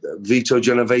 Vito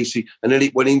Genovese. And then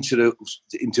it went into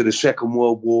the Second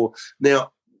World War.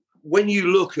 Now, when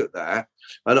you look at that,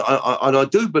 and I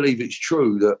do believe it's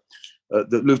true that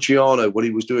Luciano, when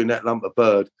he was doing That Lump of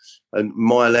Bird, and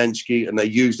Meyer Lansky, and they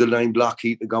used the name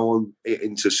Lucky to go on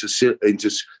into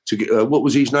what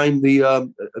was his name?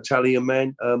 The Italian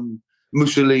man,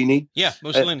 Mussolini. Yeah,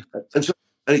 Mussolini.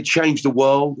 And it changed the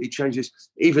world. It changed this.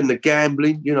 Even the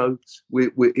gambling,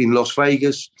 we're in Las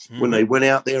Vegas when they went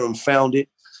out there and found it,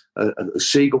 and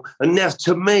Siegel. And now,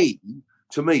 to me,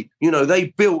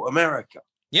 they built America.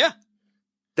 Yeah.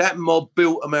 That mob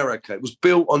built America. It was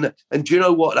built on that. And do you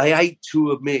know what? They hate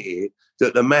to admit it,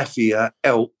 that the mafia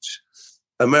helped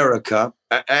America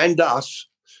and us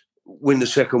win the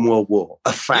Second World War.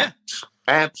 A fact. Yeah.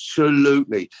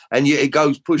 Absolutely. And yet it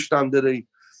goes pushed under the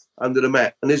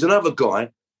mat. And there's another guy,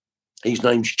 his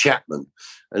name's Chapman,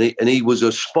 and he was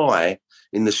a spy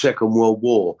in the Second World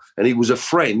War. And he was a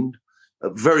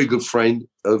very good friend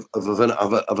of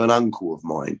an uncle of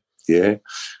mine. Yeah.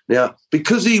 Now,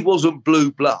 because he wasn't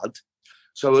blue blood,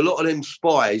 so a lot of them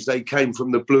spies, they came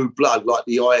from the blue blood, like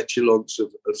the high echelons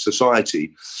of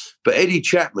society. But Eddie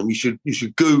Chapman, you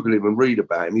should Google him and read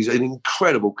about him. He's an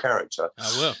incredible character.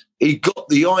 I will. He got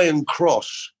the Iron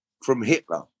Cross from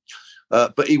Hitler,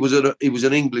 but he was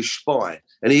an English spy,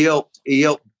 and he helped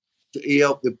the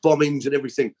bombings and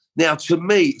everything. Now, to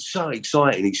me, it's so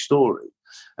exciting, his story.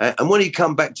 And when he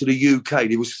come back to the UK,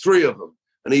 there was 3 of them,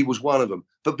 and he was one of them.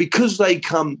 But because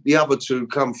the other 2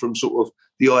 come from sort of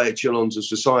the high echelons of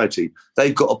society,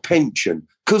 they've got a pension.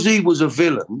 Because he was a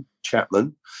villain,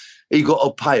 Chapman, he got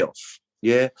a payoff,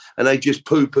 yeah? And they just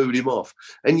poo-pooed him off.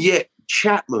 And yet,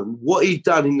 Chapman, what he'd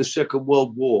done in the Second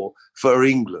World War for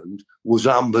England was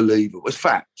unbelievable. It's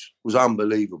fact, was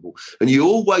unbelievable. And you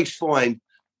always find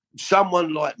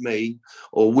someone like me,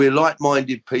 or we're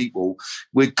like-minded people.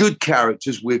 We're good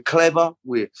characters. We're clever.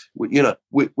 We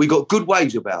got good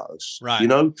ways about us, right?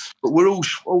 But we're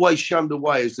always shunned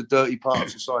away as the dirty part of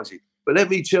society. But let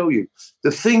me tell you,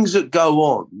 the things that go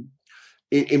on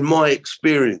in my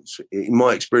experiences,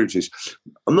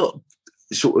 I'm not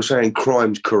sort of saying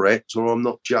crime's correct, or I'm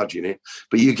not judging it,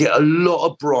 but you get a lot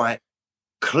of bright,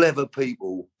 clever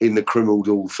people in the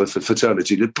criminal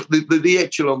fraternity, the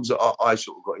echelons that I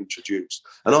sort of got introduced,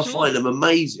 and I find them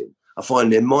amazing. I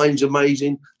find their minds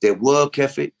amazing, their work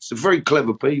ethics. They're very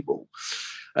clever people,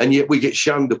 and yet we get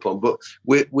shunned upon. But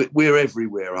we're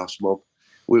everywhere, us mob.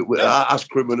 Us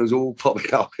criminals all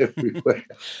popping up everywhere.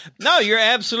 No, you're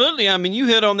absolutely. I mean, you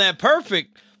hit on that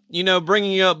perfect.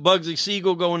 Bringing up Bugsy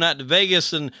Siegel going out to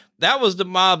Vegas, and that was the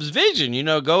mob's vision,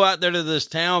 go out there to this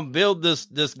town, build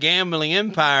this gambling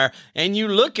empire, and you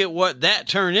look at what that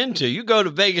turned into. You go to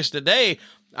Vegas today,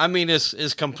 I mean,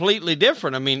 it's completely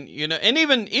different. I mean, and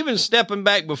even stepping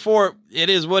back before it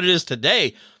is what it is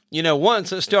today,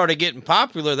 once it started getting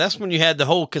popular, that's when you had the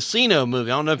whole Casino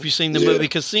movie. I don't know if you've seen the movie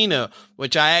Casino,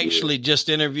 which I actually just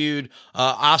interviewed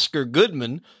Oscar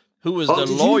Goodman, who was the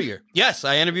lawyer. Yes,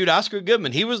 I interviewed Oscar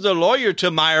Goodman. He was the lawyer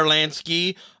to Meyer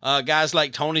Lansky, guys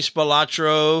like Tony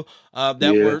Spilotro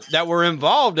that were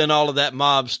involved in all of that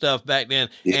mob stuff back then.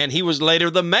 Yeah. And he was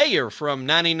later the mayor from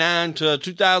 99 to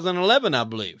 2011, I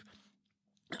believe.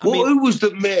 Who was the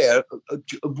mayor?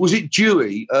 Was it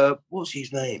Dewey? What's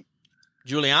his name?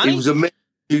 Giuliani? He was a mayor.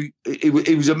 He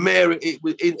was a mayor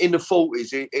in the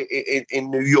 40s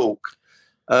in New York.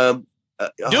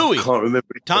 Dewey. I can't remember.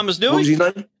 Thomas Dewey? What was his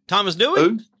name? Thomas Dewey?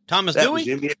 Who? Thomas That Dewey? was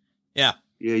him, Yeah.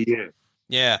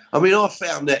 Yeah. I mean, I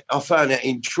found that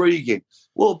intriguing.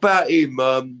 What about him?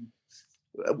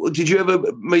 Did you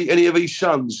ever meet any of his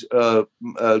sons,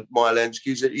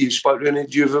 Mylansky's, that you spoke to?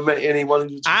 Did you ever meet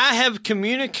anyone? I have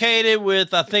communicated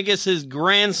with, I think it's his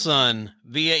grandson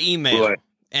via email. Right.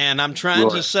 And I'm trying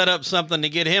to set up something to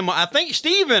get him. I think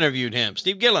Steve interviewed him.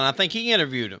 Steve Gillen. I think he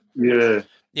interviewed him. Yeah.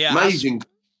 Yeah. Amazing.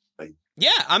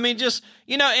 Yeah, I mean, just,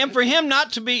 and for him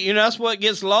not to be, that's what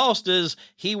gets lost is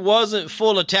he wasn't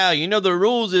full Italian. The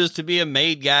rules is to be a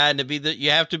made guy and you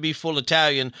have to be full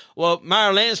Italian. Well,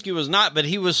 Meyer Lansky was not, but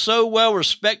he was so well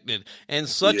respected and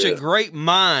such a great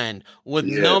mind with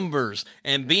numbers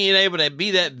and being able to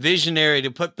be that visionary to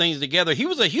put things together. He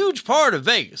was a huge part of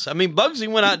Vegas. I mean, Bugsy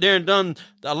went out there and done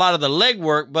a lot of the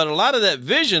legwork, but a lot of that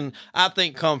vision, I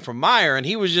think, come from Meyer, and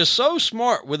he was just so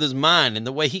smart with his mind and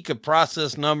the way he could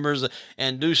process numbers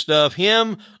and do stuff.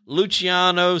 Him,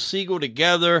 Luciano, Siegel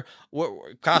together,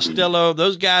 Costello,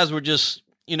 those guys were just,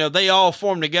 they all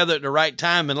formed together at the right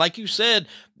time. And like you said,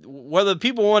 whether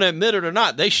people want to admit it or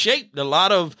not, they shaped a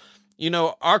lot of,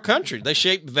 our country. They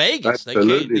shaped Vegas.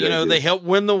 They helped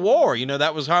win the war.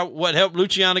 That was what helped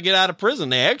Luciano get out of prison.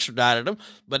 They extradited him,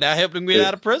 but that helped him get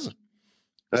out of prison.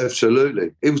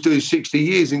 Absolutely. He was doing 60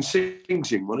 years in Sing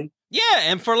Sing, wasn't he? Yeah,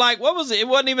 and for what was it? It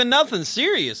wasn't even nothing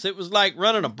serious. It was like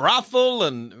running a brothel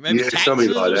and maybe taxes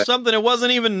like or something. It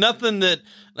wasn't even nothing it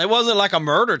wasn't like a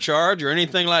murder charge or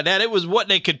anything like that. It was what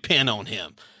they could pin on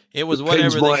him. It was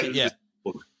whatever they could,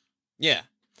 Yeah.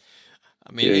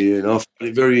 I mean, and I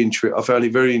found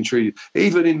it very intriguing.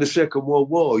 Even in the Second World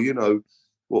War,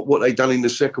 what they done in the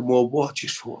Second World War, I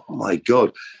just thought, oh my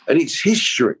God. And it's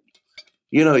history.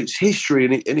 It's history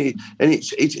and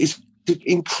it's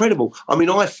incredible. I mean,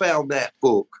 I found that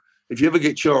book. If you ever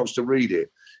get a chance to read it,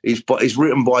 it's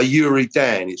written by Yuri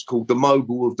Dan. It's called The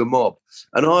Mogul of the Mob.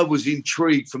 And I was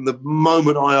intrigued from the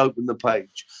moment I opened the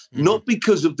page, not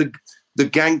because of the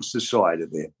gangster side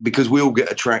of it, because we all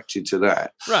get attracted to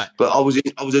that. Right. But I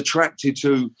was attracted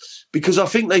to, because I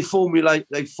think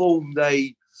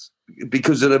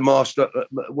because of the master,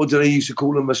 what do they used to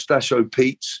call them, Mustachio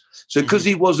Pete's. So because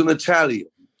he was an Italian,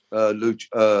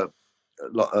 Mylansky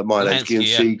and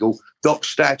Siegel, Doc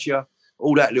Stature,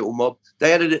 all that little mob,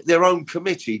 they had their own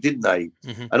committee, didn't they?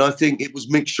 Mm-hmm. And I think it was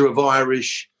a mixture of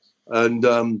Irish and,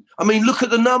 I mean, look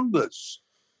at the numbers.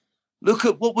 Look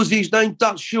at, what was his name?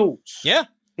 Dutch Schultz. Yeah.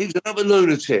 He was another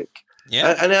lunatic.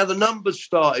 Yeah. And how the numbers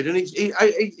started. And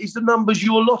it's the numbers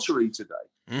your lottery today.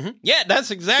 Mm-hmm. Yeah,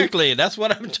 that's exactly it. That's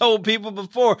what I've told people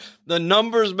before. The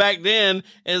numbers back then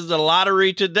is the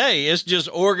lottery today. It's just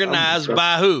organized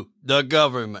by who? The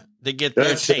government to get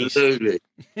their taste.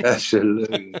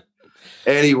 Absolutely.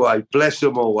 Anyway, bless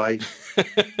them away.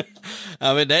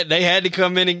 I mean, they had to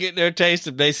come in and get their taste.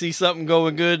 If they see something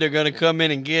going good, they're going to come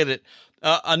in and get it.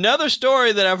 Another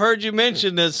story that I've heard you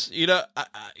mention is,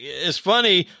 it's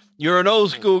funny. You're an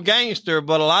old school gangster,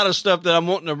 but a lot of stuff that I'm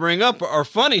wanting to bring up are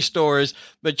funny stories.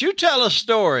 But you tell a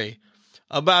story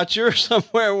about you're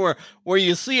somewhere where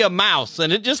you see a mouse,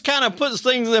 and it just kind of puts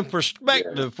things in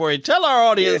perspective for you. Tell our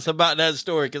audience about that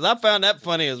story, because I found that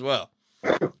funny as well.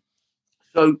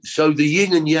 So the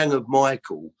yin and yang of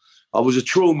Michael, I was a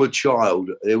trauma child.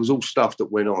 There was all stuff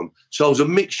that went on. So I was a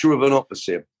mixture of an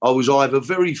opposite. I was either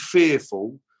very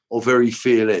fearful or very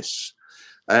fearless.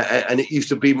 And it used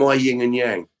to be my yin and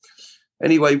yang.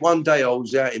 Anyway, one day I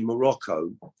was out in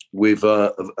Morocco with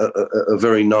a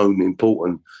very known,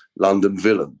 important London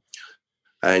villain.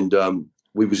 And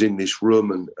we was in this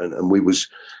room and we was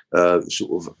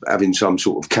sort of having some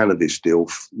sort of cannabis deal,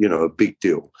 a big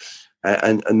deal.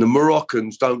 And the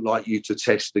Moroccans don't like you to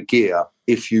test the gear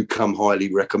if you come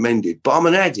highly recommended. But I'm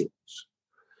an addict.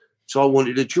 So I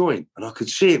wanted a joint. And I could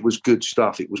see it was good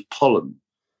stuff. It was pollen.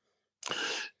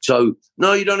 So,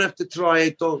 no, you don't have to try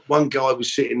it. One guy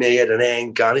was sitting there, he had an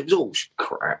handgun. It was all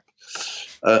crap.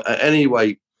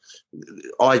 Anyway,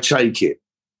 I take it.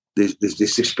 There's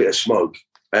this bit of smoke.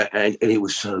 And it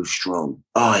was so strong.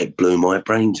 It blew my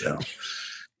brains out.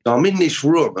 So I'm in this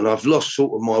room and I've lost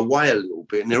sort of my way a little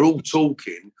bit, and they're all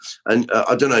talking. And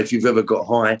I don't know if you've ever got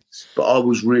high, but I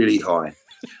was really high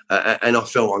and I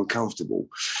felt uncomfortable.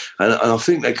 And I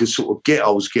think they could sort of I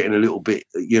was getting a little bit,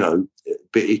 a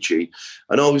bit itchy.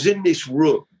 And I was in this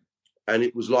room and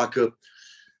it was like, do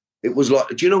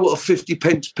you know what a 50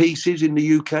 pence piece is in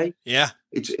the UK? Yeah.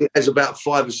 It has about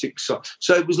 5 or 6 sides.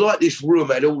 So it was like this room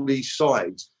had all these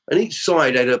sides, and each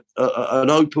side had an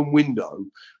open window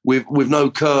with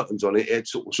no curtains on it. It had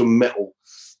sort of some metal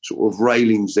sort of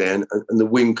railings there, and the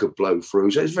wind could blow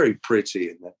through. So it's very pretty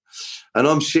in there. And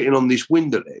I'm sitting on this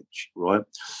window ledge, right?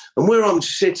 And where I'm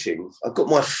sitting, I've got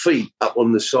my feet up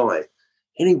on the side.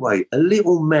 Anyway, a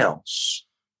little mouse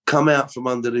come out from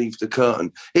underneath the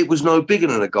curtain. It was no bigger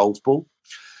than a golf ball.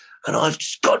 And I've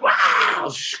just gone, wow,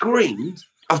 I've screamed.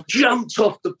 I've jumped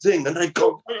off the thing, and they've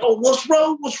gone, oh, what's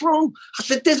wrong? What's wrong? I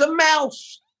said, there's a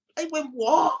mouse. They went,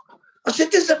 what? I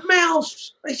said, there's a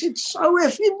mouse. They said, so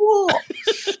effing what?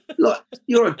 Like,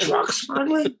 you're a drug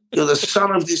smuggler? You're the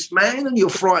son of this man and you're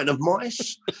frightened of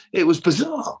mice? It was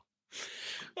bizarre.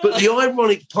 But the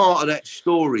ironic part of that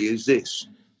story is this.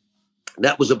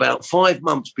 That was about 5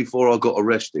 months before I got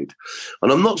arrested.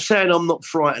 And I'm not saying I'm not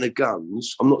frightened of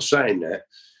guns. I'm not saying that.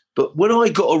 But when I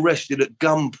got arrested at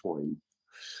gunpoint,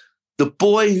 the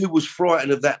boy who was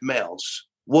frightened of that mouse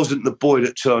wasn't the boy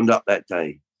that turned up that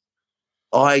day.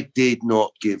 I did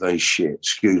not give a shit,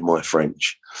 excuse my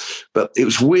French. But it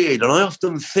was weird, and I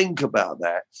often think about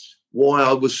that, why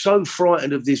I was so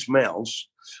frightened of this mouse.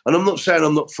 And I'm not saying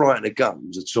I'm not frightened of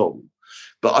guns at all,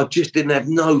 but I just didn't have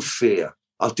no fear.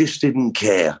 I just didn't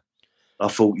care. I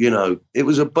thought, it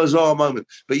was a bizarre moment.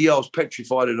 But yeah, I was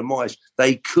petrified of the mice.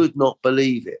 They could not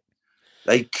believe it.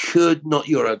 They could not.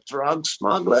 You're a drug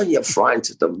smuggler and you're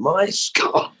frightened of the mice?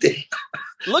 God damn.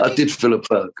 I did feel a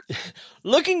perk.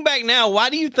 Looking back now, why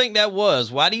do you think that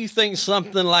was? Why do you think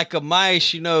something like a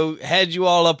mice, had you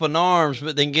all up in arms,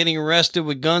 but then getting arrested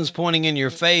with guns pointing in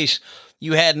your face,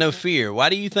 you had no fear? Why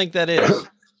do you think that is?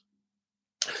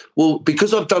 Well,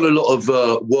 because I've done a lot of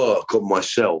work on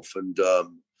myself, and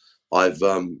I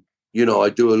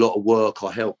do a lot of work.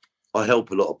 I help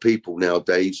a lot of people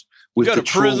nowadays. You go to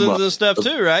prisons and stuff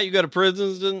too, right? You go to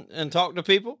prisons and talk to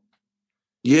people?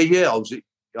 Yeah.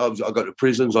 I go to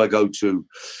prisons. I do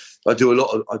a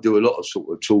lot of sort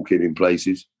of talking in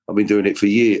places. I've been doing it for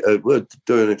years. We're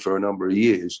doing it for a number of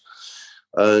years,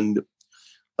 and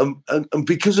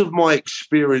because of my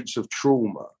experience of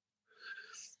trauma,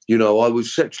 I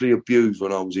was sexually abused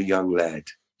when I was a young lad.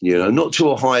 Not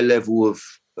to a high level of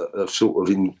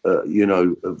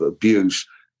abuse,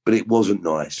 but it wasn't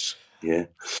nice. Yeah.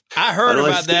 I heard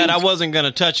about that. I wasn't going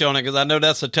to touch on it because I know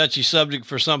that's a touchy subject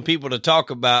for some people to talk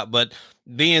about, but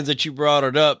being that you brought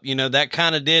it up, that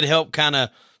kind of did help kind of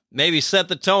maybe set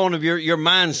the tone of your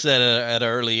mindset at an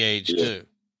early age too.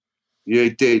 Yeah,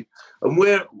 it did. And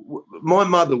my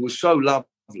mother was so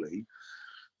lovely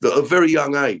that at a very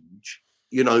young age,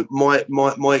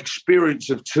 my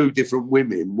experience of two different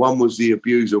women, one was the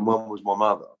abuser and one was my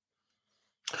mother,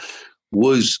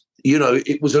 was,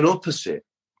 it was an opposite.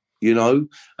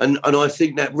 And I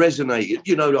think that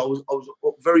resonated. I was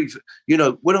very,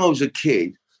 when I was a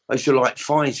kid, I used to like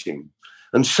fighting.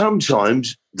 And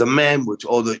sometimes the man would,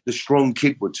 or the strong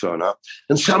kid would turn up.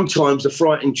 And sometimes the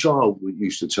frightened child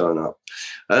used to turn up.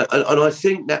 And I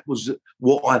think that was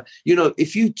what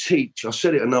if you teach, I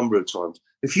said it a number of times,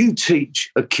 if you teach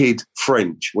a kid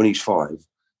French when he's 5,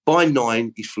 by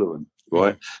 9, he's fluent,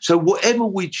 right? So whatever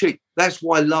we teach, that's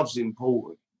why love's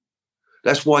important.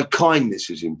 That's why kindness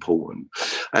is important.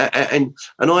 And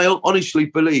I honestly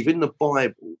believe in the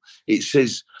Bible, it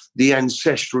says the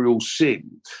ancestral sin.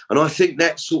 And I think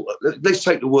that's sort of, let's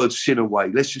take the word sin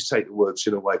away. Let's just take the word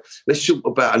sin away. Let's talk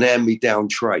about an hand-me-down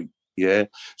trait. Yeah.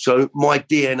 So my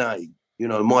DNA, you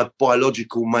know, my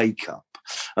biological makeup.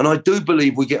 And I do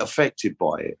believe we get affected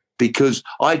by it because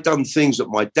I'd done things that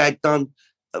my dad done,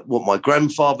 what my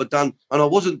grandfather done, and I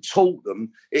wasn't taught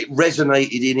them. It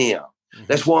resonated in here. Mm-hmm.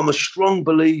 That's why I'm a strong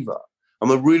believer.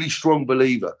 I'm a really strong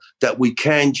believer that we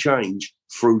can change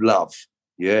through love.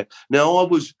 Yeah. Now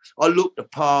I looked the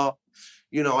part,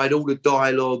 you know, I had all the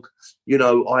dialogue, you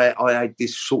know, I had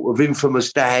this sort of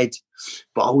infamous dad,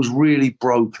 but I was really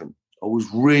broken. I was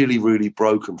really, really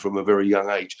broken from a very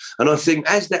young age. And I think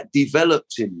as that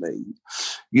developed in me,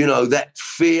 you know, that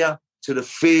fear to the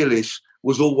fearless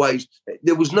was always,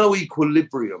 there was no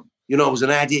equilibrium. You know, I was an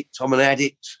addict. I'm an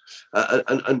addict.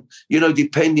 And you know,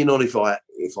 depending on if I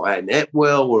hadn't ate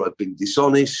well or I'd been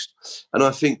dishonest. And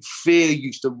I think fear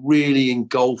used to really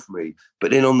engulf me. But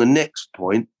then on the next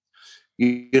point,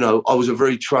 you know, I was a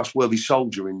very trustworthy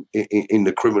soldier in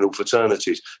the criminal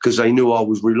fraternities because they knew I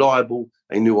was reliable,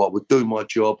 they knew I would do my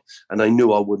job, and they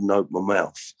knew I wouldn't open my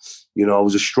mouth. You know, I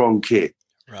was a strong kid.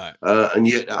 Right. And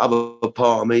yet the other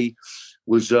part of me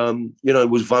was, you know,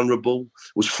 was vulnerable,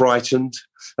 was frightened,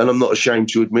 and I'm not ashamed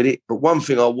to admit it. But one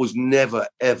thing I was never,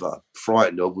 ever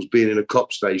frightened of was being in a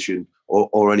cop station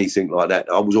or anything like that.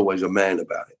 I was always a man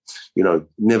about it, you know,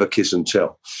 never kiss and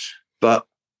tell. But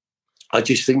I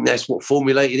just think that's what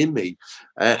formulated in me.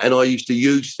 And I used to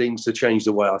use things to change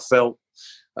the way I felt.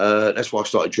 That's why I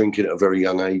started drinking at a very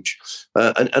young age.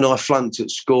 And I flunked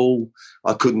at school.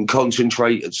 I couldn't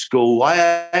concentrate at school. I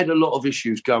had a lot of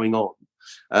issues going on.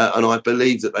 And I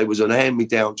believe that there was an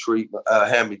hand-me-down trait.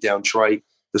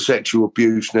 The sexual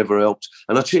abuse never helped.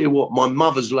 And I tell you what, my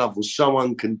mother's love was so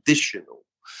unconditional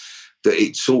that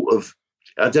it sort of,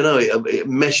 I don't know, it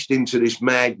meshed into this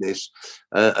madness.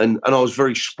 And I was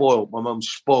very spoiled. My mum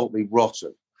spoiled me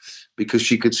rotten because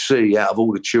she could see out of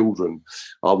all the children,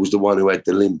 I was the one who had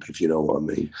the limp, if you know what I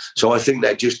mean. So I think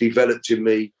that just developed in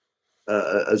me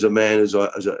as a man as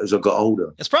I got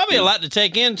older. It's probably a lot to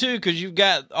take in, too, because you've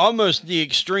got almost the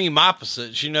extreme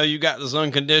opposites. You know, you got this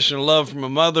unconditional love from a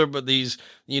mother, but these,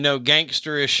 you know,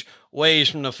 gangsterish ways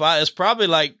from the father. It's probably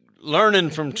like learning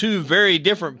from two very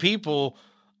different people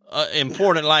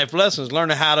important life lessons,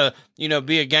 learning how to, you know,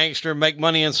 be a gangster, make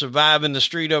money and survive in the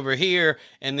street over here,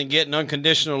 and then getting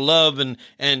unconditional love and,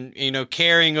 you know,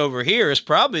 caring over here is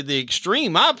probably the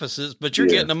extreme opposites, but you're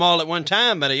getting them all at one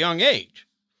time at a young age.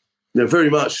 Yeah, very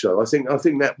much so. I think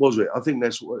that was it. I think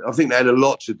that had a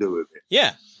lot to do with it.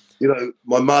 Yeah. You know,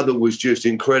 my mother was just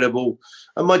incredible.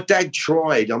 And my dad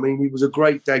tried. I mean, he was a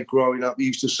great dad growing up. He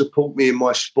used to support me in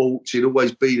my sports. He'd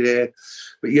always be there.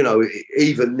 But, you know,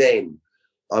 even then,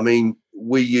 I mean,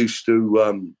 we used to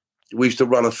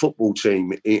run a football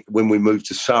team when we moved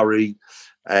to Surrey,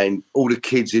 and all the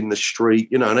kids in the street,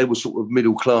 you know, and they were sort of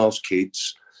middle-class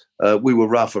kids. We were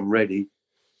rough and ready.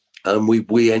 And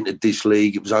we entered this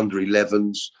league. It was under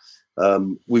 11s.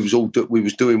 We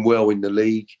was doing well in the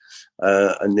league.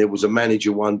 And there was a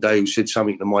manager one day who said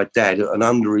something to my dad at an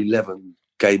under 11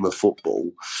 game of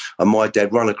football, and my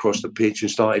dad ran across the pitch and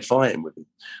started fighting with him,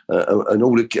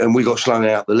 and we got slung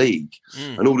out the league.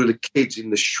 And all of the kids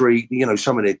in the street, you know,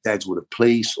 some of their dads were the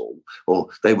police or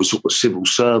they were sort of civil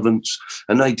servants,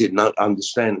 and they didn't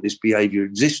understand that this behaviour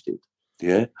existed.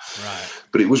 Yeah, right.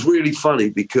 But it was really funny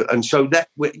because, and so that,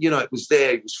 you know, it was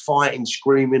there. It was fighting,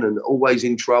 screaming, and always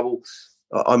in trouble.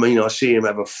 I mean, I see him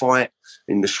have a fight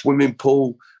in the swimming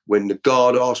pool when the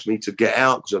guard asked me to get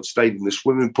out because I'd stayed in the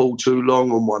swimming pool too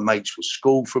long. All my mates were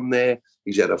schooled from there.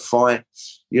 He's had a fight.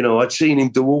 You know, I'd seen him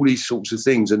do all these sorts of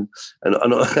things, and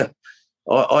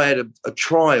I had a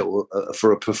trial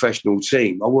for a professional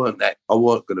team. I weren't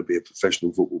going to be a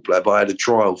professional football player, but I had a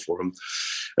trial for him,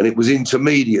 and it was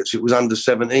intermediates. It was under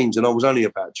 17s, and I was only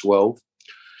about 12.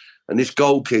 And this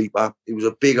goalkeeper, he was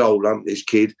a big old lump, this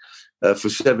kid. For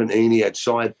 17, he had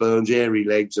sideburns, hairy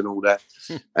legs and all that.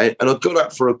 And I got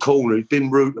up for a corner. He'd been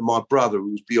rude to my brother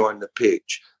who was behind the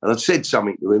pitch. And I said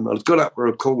something to him. I got up for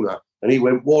a corner and he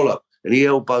went wallop and he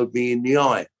elbowed me in the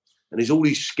eye. And there's all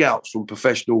these scouts from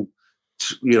professional,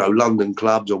 you know, London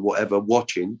clubs or whatever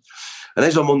watching. And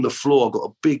as I'm on the floor, I've got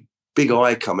a big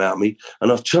eye come out of me.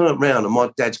 And I've turned around and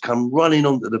my dad's come running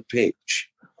onto the pitch.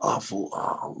 I thought,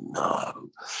 oh, no.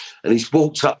 And he's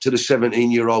walked up to the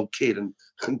 17-year-old kid and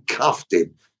cuffed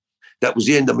him. That was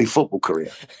the end of my football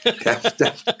career.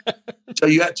 So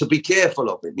you had to be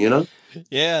careful of him, you know?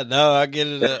 Yeah, no, I get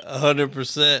it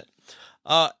 100%.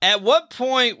 At what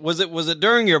point was it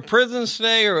during your prison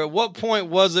stay, or at what point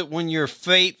was it when your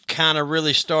faith kind of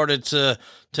really started to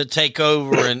take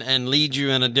over and lead you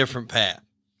in a different path?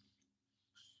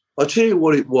 I'll tell you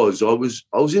what it was. I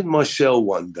was in my cell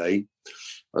one day,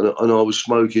 and I was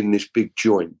smoking this big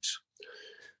joint,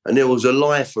 and there was a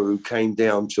lifer who came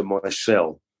down to my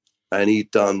cell, and he'd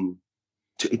done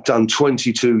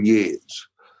 22 years,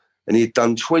 and he'd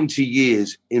done 20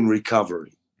 years in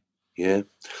recovery. Yeah.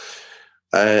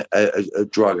 A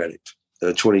drug addict,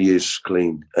 20 years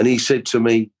clean. And he said to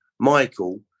me,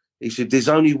 Michael, he said, there's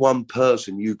only one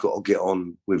person you've got to get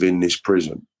on within this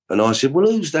prison. And I said, well,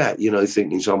 who's that?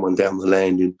 Thinking someone down the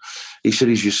landing. He said,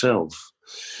 it's yourself.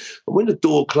 And when the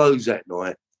door closed that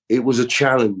night, it was a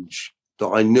challenge that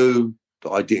I knew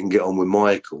that I didn't get on with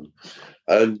Michael.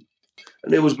 And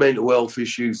there was mental health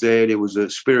issues there. There was a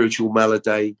spiritual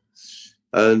malady.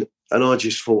 And I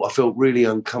just thought, I felt really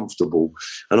uncomfortable,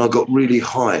 and I got really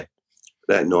high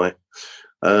that night.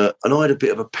 And I had a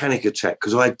bit of a panic attack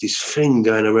because I had this thing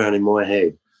going around in my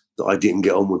head that I didn't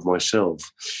get on with myself.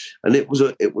 And it was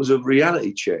a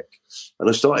reality check. And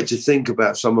I started to think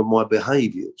about some of my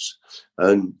behaviours.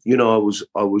 And, I was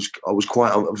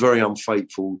very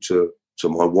unfaithful to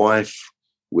my wife,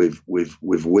 with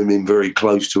women very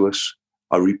close to us.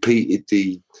 I repeated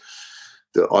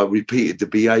the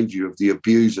behaviour of the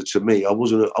abuser to me. I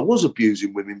was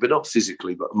abusing women, but not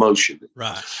physically, but emotionally.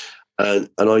 Right. And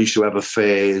I used to have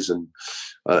affairs, and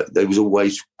they was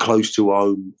always close to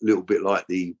home, a little bit like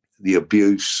the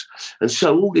abuse. And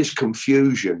so all this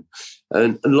confusion,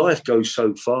 and life goes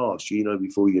so fast,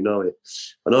 before you know it.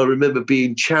 And I remember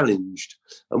being challenged.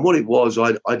 And what it was,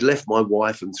 I'd left my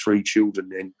wife and 3 children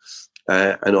then,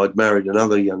 and I'd married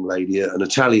another young lady, an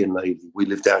Italian lady. We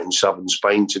lived out in southern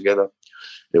Spain together.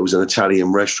 There was an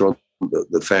Italian restaurant that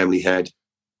the family had,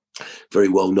 very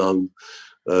well known.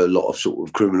 A lot of sort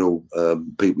of criminal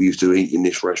people used to eat in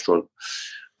this restaurant.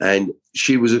 And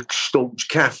she was a staunch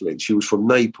Catholic. She was from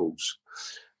Naples.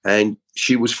 And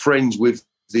she was friends with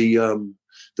the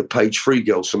Page 3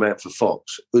 girl, Samantha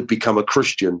Fox, who'd become a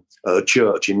Christian at a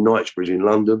church in Knightsbridge in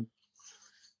London.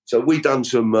 So we'd done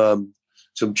some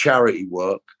charity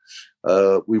work.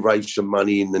 We raised some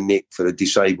money in the Nick for the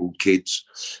disabled kids,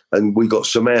 and we got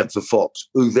Samantha Fox,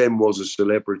 who then was a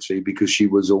celebrity because she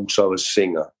was also a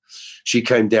singer. She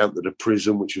came down to the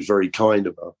prison, which was very kind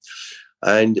of her,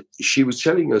 and she was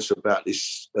telling us about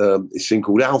this thing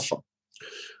called Alpha.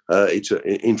 It's an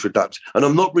introduction, and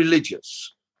I'm not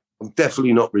religious. I'm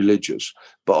definitely not religious,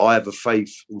 but I have a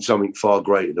faith in something far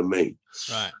greater than me.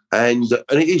 Right. And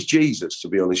it is Jesus, to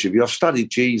be honest with you. I've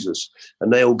studied Jesus,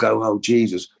 and they all go, oh,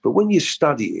 Jesus. But when you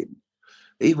study him,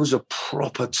 he was a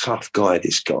proper tough guy,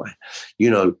 this guy.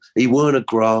 He weren't a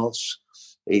grass.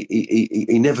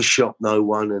 He never shot no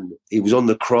one, and he was on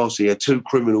the cross. He had 2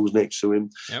 criminals next to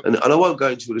him. Yep. And I won't go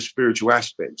into the spiritual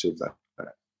aspect of that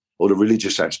or the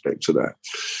religious aspect of that.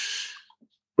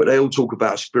 But they all talk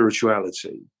about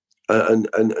spirituality.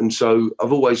 And so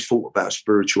I've always thought about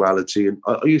spirituality, and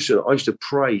I used to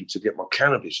pray to get my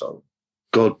cannabis home.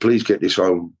 God, please get this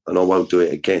home, and I won't do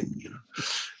it again.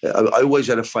 I always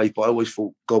had a faith, but I always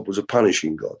thought God was a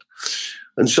punishing God.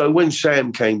 And so when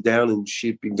Sam came down, and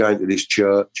she'd been going to this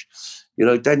church,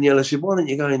 Daniela said, "Why don't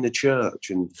you go in the church?"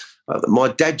 And my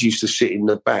dad used to sit in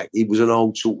the back. He was an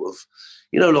old sort of,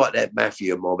 like that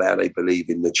mafia mob, how they believe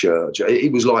in the church. He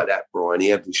was like that, Brian. He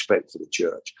had respect for the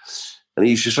church. And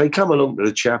he used to say, come along to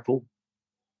the chapel.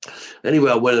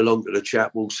 Anyway, I went along to the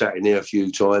chapel, sat in there a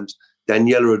few times.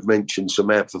 Daniela had mentioned,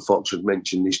 Samantha Fox had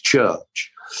mentioned this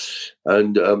church.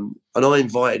 And I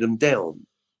invited them down.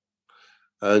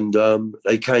 And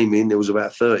they came in. There was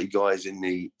about 30 guys in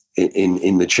the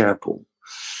chapel.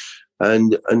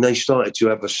 And they started to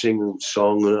have a sing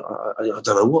song. And I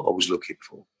don't know what I was looking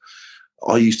for.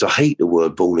 I used to hate the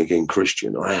word born-again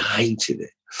Christian. I hated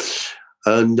it.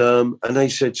 And they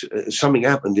said something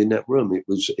happened in that room. It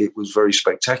was very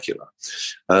spectacular.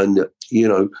 And,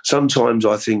 sometimes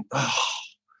I think, oh,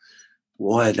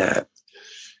 why that?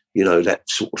 That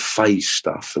sort of faith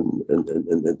stuff. And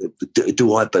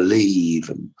do I believe?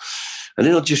 And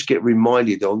then I just get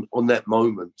reminded on that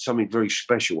moment, something very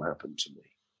special happened to me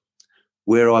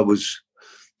where I was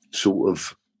sort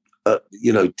of,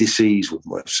 diseased with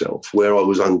myself, where I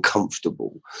was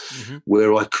uncomfortable, mm-hmm.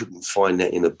 where I couldn't find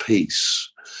that inner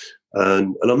peace.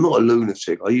 And I'm not a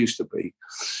lunatic. I used to be.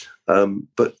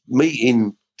 But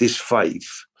meeting this faith,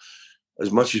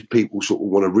 as much as people sort of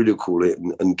want to ridicule it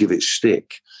and give it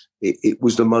stick,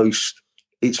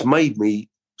 it's made me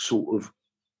sort of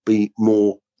be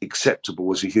more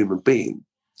acceptable as a human being.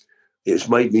 It's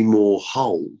made me more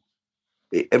whole.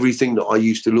 everything that I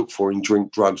used to look for in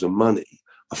drink, drugs and money,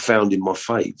 I found in my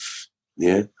faith.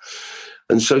 Yeah.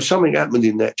 And so something happened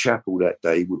in that chapel that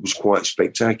day which was quite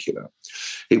spectacular.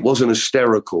 It wasn't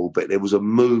hysterical, but there was a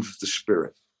move of the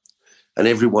Spirit, and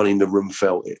everyone in the room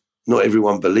felt it. Not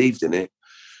everyone believed in it,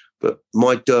 but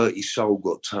my dirty soul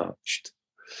got touched.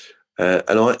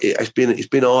 And it's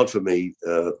been hard for me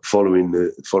following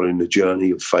the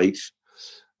journey of faith.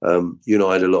 You know,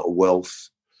 I had a lot of wealth.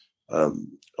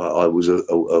 I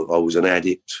was an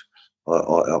addict.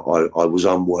 I was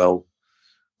unwell.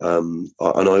 And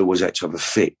I always had to have a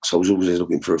fix. I was always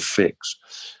looking for a fix.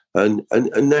 And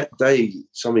that day,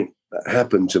 something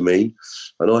happened to me,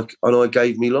 and I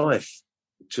gave me life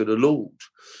to the Lord.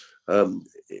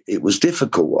 It was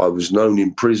difficult. I was known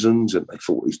in prisons, and they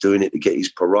thought he's doing it to get his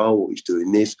parole, or he's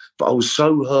doing this. But I was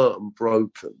so hurt and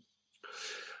broken,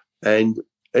 and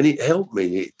it helped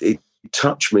me. It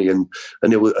touched me, and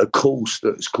there was a course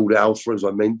that's called Alpha, as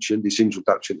I mentioned, this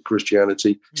introduction to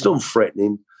Christianity. It's not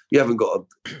threatening. You haven't got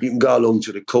you can go along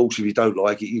to the course. If you don't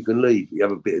like it, you can leave. You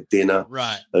have a bit of dinner,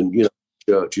 right? And you know,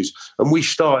 churches. And we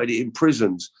started it in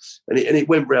prisons, and it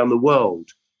went round the world.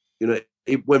 You know,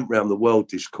 it went round the world,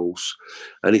 this course,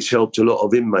 and it's helped a lot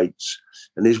of inmates.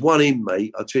 And there's one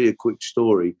inmate. I'll tell you a quick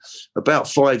story. About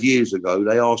 5 years ago,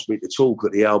 they asked me to talk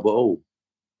at the Albert Hall.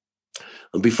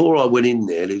 And before I went in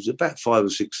there was about 5,000 or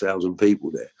 6,000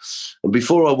 people there. And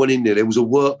before I went in there was a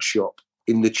workshop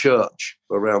in the church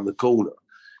around the corner.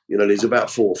 You know, there's about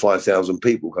 4,000 or 5,000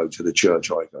 people go to the church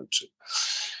I go to.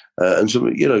 And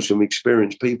some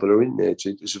experienced people are in there.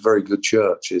 It's a very good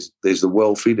church. There's the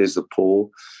wealthy, there's the poor,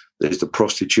 there's the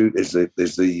prostitute, there's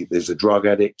the drug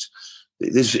addict.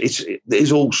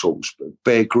 There's all sorts.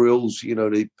 Bear Grylls, you know,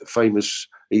 the famous,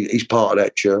 he's part of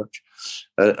that church.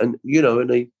 And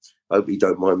I hope you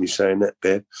don't mind me saying that,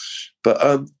 Bear.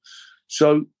 But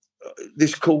so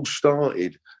this call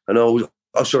started, and and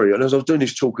as I was doing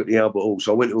this talk at the Albert Hall,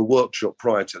 so I went to a workshop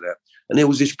prior to that, and there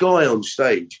was this guy on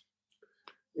stage.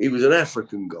 He was an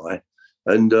African guy,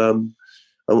 and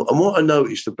what I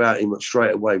noticed about him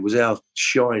straight away was how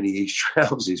shiny his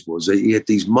trousers was. He had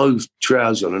these mauve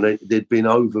trousers on, and they'd been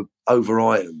over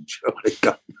ironed.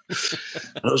 And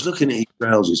I was looking at his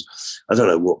trousers. I don't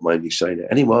know what made me say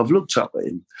that. Anyway, I've looked up at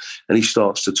him, and he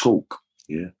starts to talk.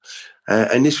 Yeah,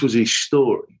 and this was his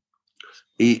story.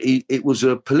 It was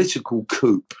a political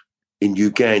coup in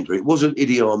Uganda. It wasn't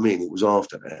Idi Amin. It was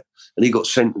after that, and he got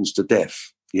sentenced to death.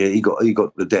 Yeah, he got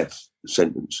the death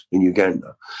sentence in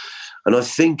Uganda, and I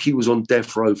think he was on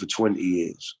death row for 20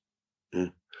 years. Yeah.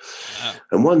 Wow.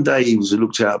 And one day he was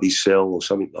looked out of his cell or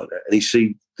something like that, and he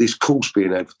see this course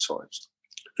being advertised,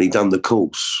 and he done the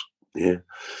course. Yeah,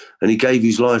 and he gave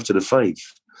his life to the faith.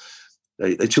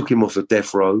 They took him off the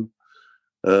death row.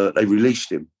 They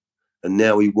released him. And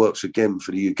now he works again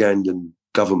for the Ugandan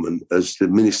government as the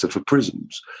Minister for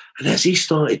Prisons. And as he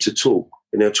started to talk,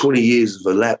 and now 20 years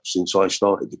have elapsed since I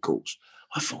started the course,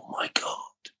 I thought, my God,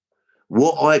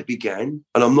 what I began,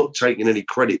 and I'm not taking any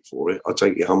credit for it, I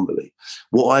take it humbly,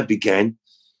 what I began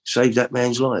saved that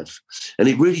man's life. And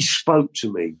it really spoke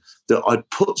to me that I've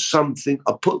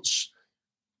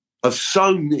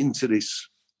sown into this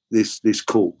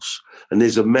course, and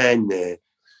there's a man there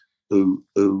who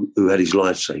had his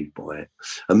life saved by it.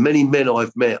 And many men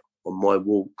I've met on my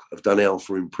walk have done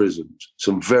Alpha in prisons.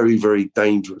 Some very, very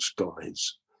dangerous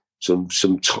guys, some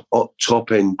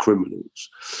top-end criminals.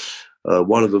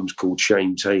 One of them's called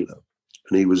Shane Taylor,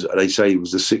 and they say he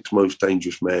was the 6th most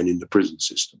dangerous man in the prison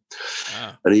system.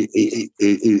 Wow. And he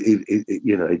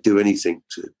he'd do anything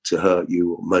to hurt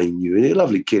you or maim you. And he's a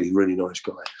lovely kid, he's a really nice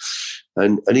guy.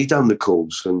 And he done the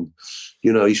course, and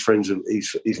he's friends.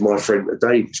 He's my friend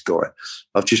today. This guy.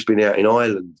 I've just been out in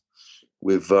Ireland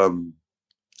with some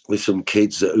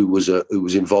kids who was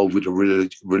involved with the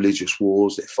religious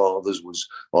wars. Their fathers was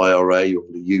IRA or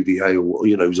the UVA, or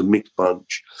it was a mixed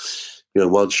bunch.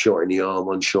 One shot in the arm,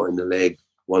 one shot in the leg,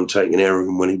 one taking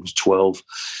heroin when he was 12,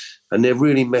 and they're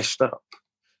really messed up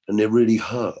and they're really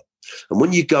hurt. And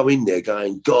when you go in there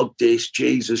going, God this,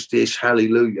 Jesus this,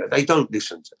 hallelujah, they don't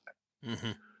listen to that.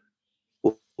 Mm-hmm.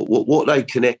 What they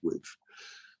connect with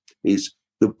is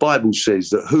the Bible says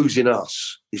that who's in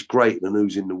us is greater than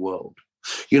who's in the world.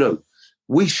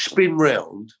 We spin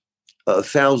round at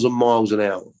 1,000 miles an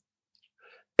hour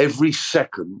every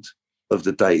second of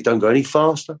the day. It don't go any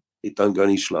faster. It don't go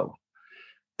any slower.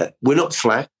 We're not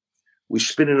flat. We're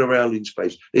spinning around in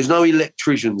space. There's no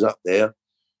electricians up there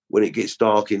when it gets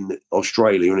dark in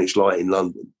Australia and it's light in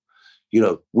London.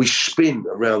 We spin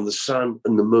around the sun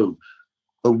and the moon.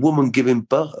 A woman giving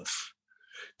birth.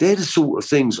 They're the sort of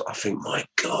things I think, my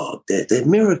God, they're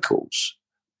miracles.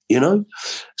 you know?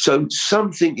 So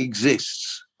something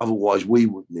exists, otherwise we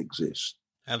wouldn't exist.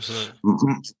 Absolutely.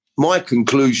 My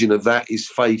conclusion of that is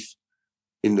faith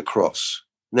in the cross.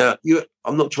 Now,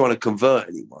 I'm not trying to convert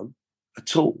anyone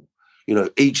at all, you know,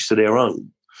 each to their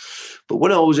own. But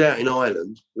when I was out in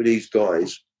Ireland with these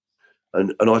guys,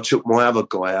 and I took my other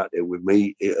guy out there with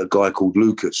me, a guy called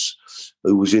Lucas,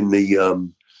 who was in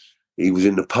the he was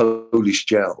in the Polish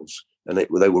jails, and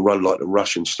they were run like the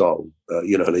Russian style.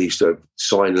 You know, they used to have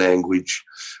sign language.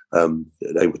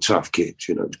 They were tough kids,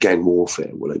 you know, gang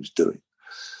warfare, what they was doing,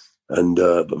 and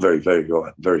but very, very,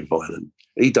 very violent.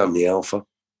 He done the Alpha,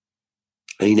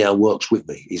 and he now works with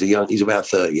me. He's about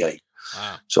 38.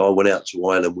 Wow. So I went out to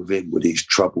Ireland with him with these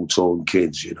trouble-torn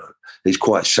kids. You know, he's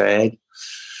quite sad.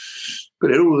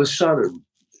 But then all of a sudden,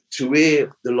 to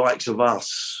hear the likes of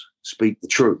us speak the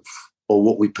truth, or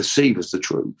what we perceive as the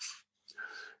truth,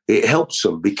 it helps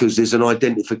them because there's an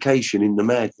identification in the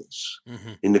madness,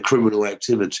 in the criminal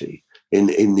activity, in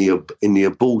the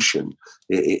abortion,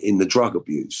 in the drug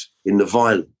abuse, in the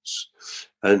violence.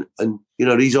 And you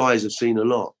know, these eyes have seen a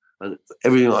lot. And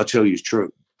everything I tell you is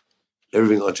true.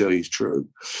 Everything I tell you is true.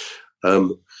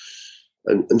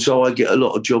 And so I get a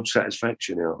lot of job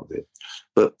satisfaction out of it.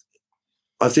 But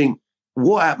I think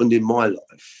what happened in my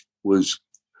life was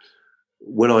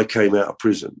when I came out of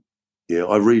prison,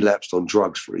 I relapsed on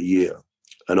drugs for a year.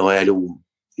 And I had all,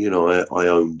 you know, I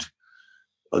owned,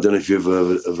 I don't know if you've ever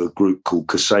heard of a group called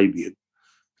Kasabian.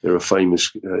 They're a famous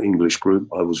English group.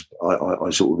 I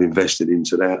sort of invested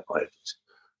into that. I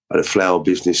had a flower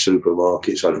business,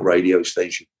 supermarkets, I had a radio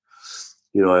station.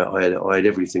 You know, I had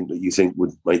everything that you think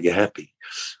would make you happy.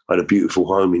 I had a beautiful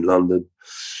home in London,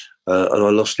 and I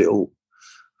lost it all.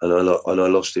 And I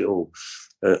lost it all.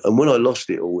 And when I lost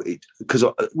it all, because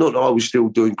not that I was still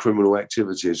doing criminal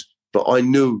activities, but I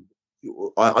knew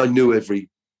every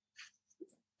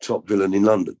top villain in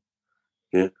London.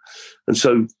 Yeah, and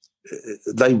so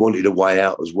they wanted a way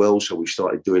out as well. So we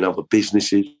started doing other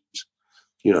businesses.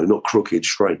 You know, not crooked,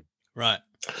 straight. Right.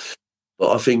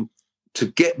 But I think to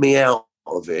get me out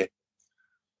of it,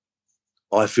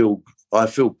 I feel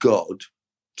God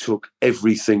took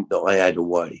everything that I had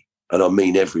away, and I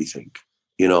mean everything.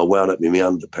 You know, I wound up in my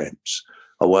underpants.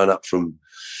 I wound up from,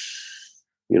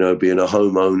 you know, being a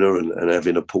homeowner and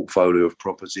having a portfolio of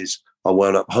properties. I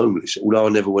wound up homeless, although I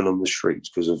never went on the streets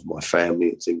because of my family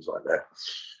and things like that.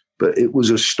 But it was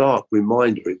a stark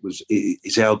reminder.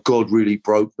 It's how God really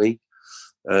broke me,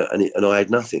 and I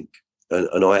had nothing,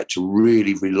 and I had to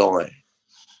really rely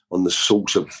on the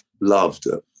source of love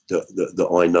that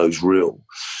I know is real.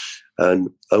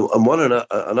 And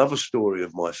another story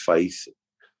of my faith,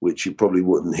 which you probably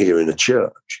wouldn't hear in a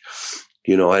church.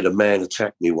 You know, I had a man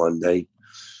attack me one day,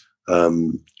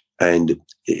 and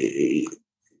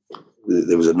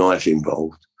there was a knife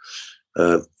involved.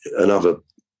 Another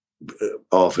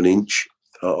half an inch,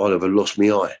 I'd have lost my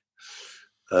eye.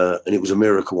 And it was a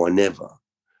miracle I never.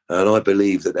 And I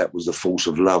believe that was the force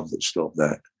of love that stopped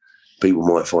that. People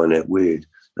might find that weird.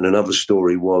 And another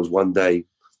story was one day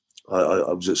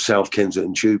I was at South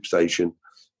Kensington Tube Station,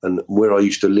 and where I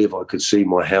used to live, I could see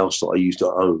my house that I used to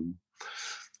own.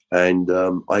 And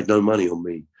I had no money on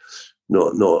me.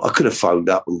 No, I could have phoned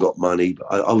up and got money, but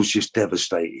I was just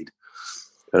devastated.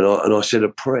 And I said a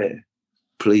prayer,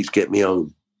 please get me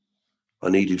home. I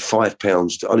needed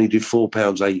 £5. I needed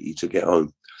 £4.80 to get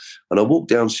home. And I walked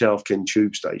down South Ken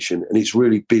Tube Station, and it's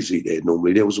really busy there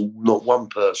normally. There was not one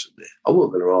person there. I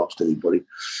wasn't going to ask anybody.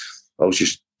 I was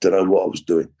just, don't know what I was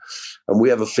doing. And we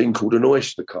have a thing called an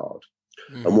Oyster card.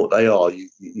 And what they are,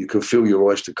 you can fill your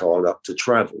Oyster card up to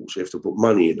travel, so you have to put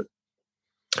money in it.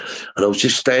 And I was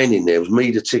just standing there. It was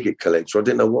me, the ticket collector. I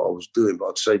didn't know what I was doing,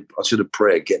 but I said a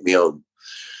prayer, get me home.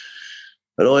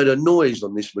 And I had a noise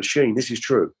on this machine. This is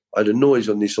true. I had a noise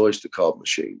on this Oyster card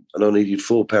machine, and I needed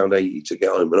 £4.80 to get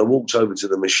home. And I walked over to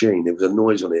the machine. There was a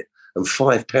noise on it, and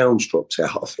 £5 dropped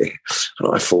out of it.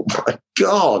 And I thought, my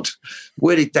God,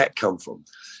 where did that come from?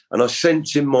 And I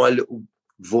sensed in my little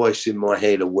voice in my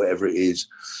head or whatever it is,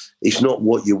 it's not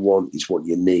what you want, it's what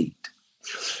you need.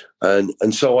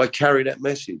 And so I carry that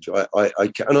message. And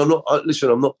I'm not, listen,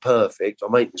 I'm not perfect.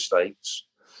 I make mistakes.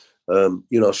 You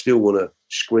know, I still want to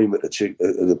scream at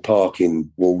the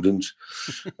parking wardens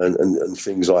and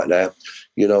things like that.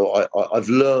 You know, I've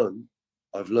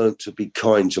learned to be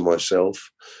kind to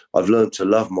myself. I've learned to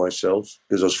love myself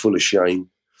because I was full of shame.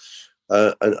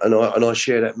 And I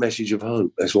share that message of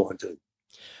hope. That's what I do.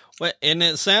 Well, and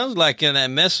it sounds like in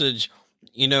that message,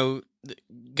 you know,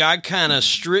 God kind of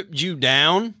stripped you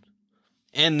down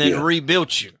and then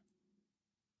rebuilt you.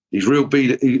 He's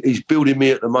he's building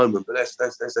me at the moment, but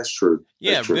that's true.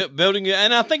 Yeah, that's true. Building,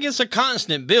 and I think it's a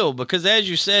constant build because, as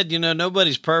you said,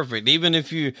 nobody's perfect. Even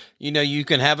if you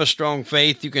can have a strong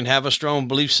faith, you can have a strong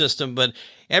belief system, but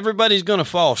everybody's going to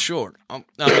fall short. I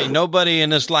mean, nobody in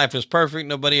this life is perfect.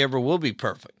 Nobody ever will be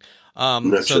perfect.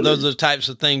 So those are the types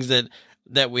of things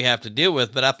that we have to deal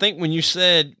with. But I think when you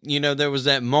said, there was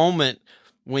that moment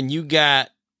when you got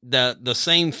the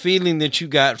same feeling that you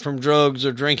got from drugs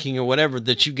or drinking or whatever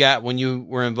that you got when you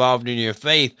were involved in your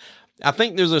faith. I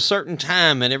think there's a certain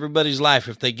time in everybody's life,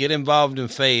 if they get involved in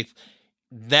faith,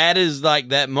 that is like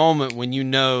that moment when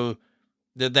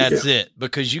that's it,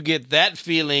 because you get that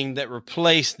feeling that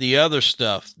replaced the other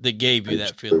stuff that gave you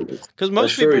that feeling. Because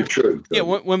most people, very true. Yeah,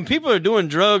 when people are doing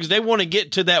drugs, they want to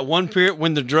get to that one period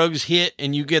when the drugs hit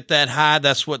and you get that high.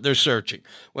 That's what they're searching.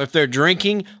 Well, if they're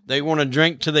drinking, they want to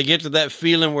drink till they get to that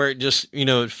feeling where it just,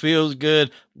 it feels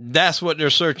good. That's what they're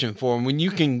searching for. And when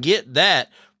you can get that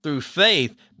through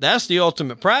faith, that's the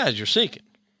ultimate prize you're seeking.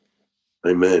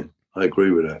 Amen. I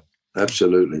agree with that.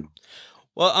 Absolutely.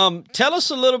 Well, tell us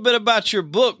a little bit about your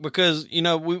book, because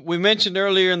we mentioned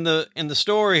earlier in the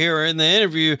story here, or in the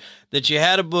interview, that you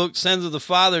had a book, Sins of the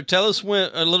Father. Tell us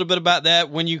a little bit about that,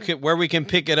 where we can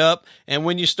pick it up, and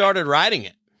when you started writing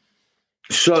it.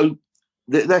 So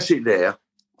that's it there,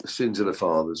 the Sins of the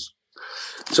Fathers.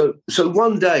 So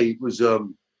one day it was I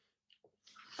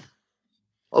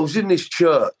was in this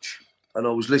church and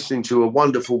I was listening to a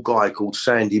wonderful guy called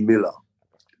Sandy Miller.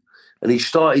 And he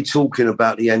started talking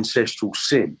about the ancestral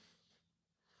sin.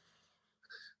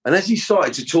 And as he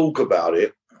started to talk about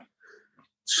it,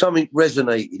 something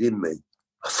resonated in me.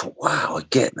 I thought, wow, I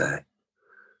get that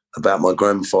about my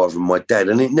grandfather and my dad.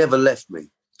 And it never left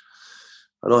me.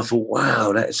 And I thought,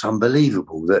 wow, that's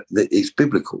unbelievable, that it's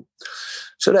biblical.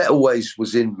 So that always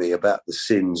was in me, about the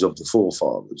sins of the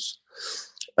forefathers.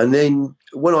 And then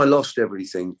when I lost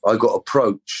everything, I got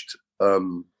approached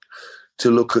to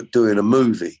look at doing a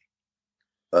movie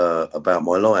about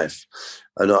my life.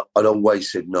 And I'd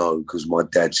always said no, because my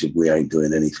dad said, we ain't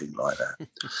doing anything like that.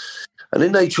 And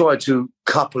then they tried to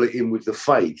couple it in with the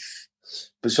faith.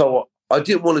 But so I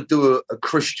didn't want to do a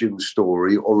Christian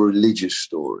story or a religious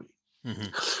story. Mm-hmm.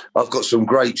 I've got some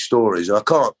great stories. I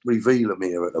can't reveal them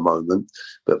here at the moment,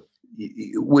 but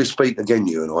we'll speak again,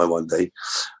 you and I, one day.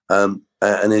 And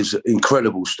there's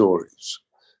incredible stories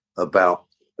about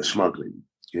smuggling.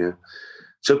 Yeah.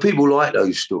 So people like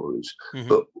those stories. Mm-hmm.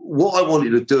 But what I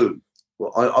wanted to do,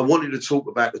 I wanted to talk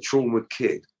about the traumatized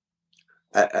kid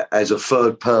as a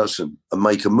third person and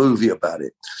make a movie about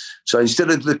it. So instead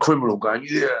of the criminal going,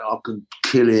 yeah, I can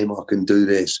kill him, I can do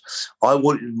this, I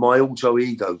wanted my alter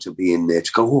ego to be in there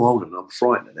to go, oh, hold on, I'm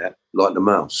frightened of that, like the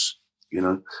mouse,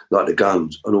 like the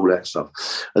guns and all that stuff,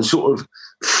 and sort of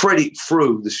thread it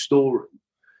through the story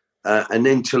and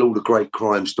then tell all the great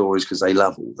crime stories, because they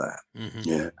love all that. Mm-hmm.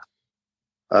 Yeah.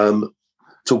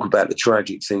 Talk about the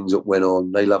tragic things that went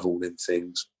on. They love all them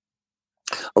things.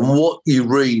 And what you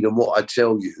read and what I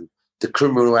tell you, the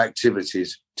criminal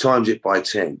activities, times it by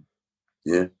 10.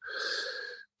 Yeah.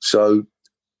 So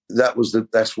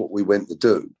that's what we went to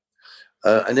do.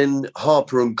 And then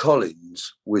Harper and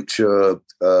Collins, which are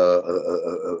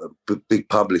big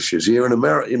publishers here in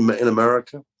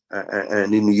America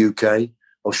and in the UK,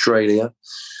 Australia,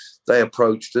 they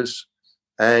approached us,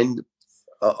 and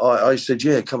I said,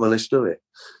 yeah, come on, let's do it.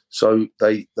 So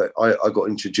I got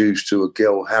introduced to a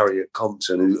girl, Harriet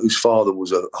Compton, whose father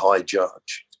was a high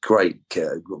judge. Great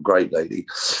lady.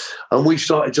 And we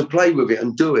started to play with it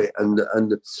and do it. And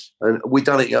we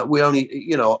done it. We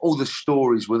only, all the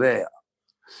stories were there.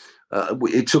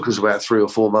 It took us about 3 or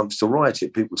 4 months to write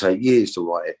it. People take years to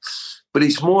write it. But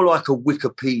it's more like a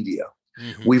Wikipedia.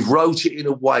 Mm-hmm. We've wrote it in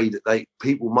a way that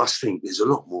people must think there's a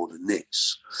lot more than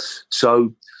this.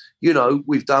 So,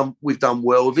 we've done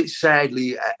well with it.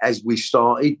 Sadly, as we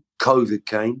started, COVID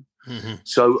came. Mm-hmm.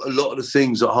 So a lot of the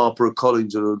things that Harper &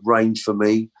 Collins had arranged for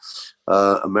me,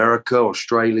 America,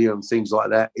 Australia and things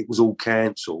like that, it was all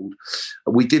cancelled.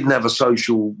 We didn't have a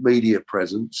social media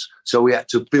presence, so we had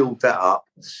to build that up.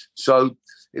 So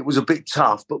it was a bit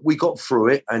tough, but we got through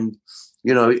it, and,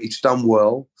 it's done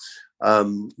well.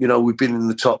 We've been in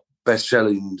the top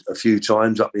best-selling a few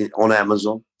times on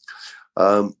Amazon.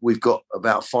 We've got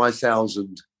about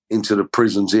 5,000 into the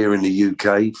prisons here in the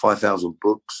UK, 5,000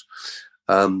 books.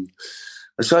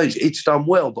 So it's done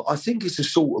well, but I think it's a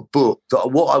sort of book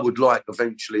that what I would like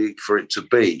eventually for it to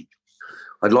be,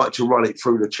 I'd like to run it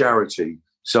through the charity,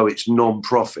 so it's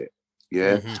non-profit,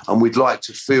 yeah? Mm-hmm. And we'd like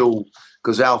to feel,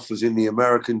 because Alpha's in the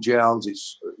American jails,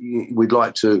 we'd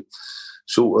like to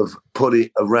sort of put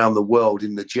it around the world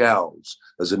in the jails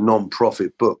as a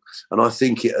non-profit book. And I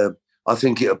think I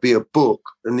think it'll be a book,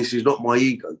 and this is not my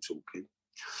ego talking.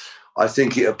 I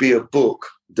think it'll be a book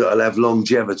that'll have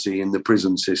longevity in the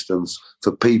prison systems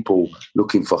for people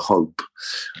looking for hope.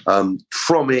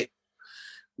 From it,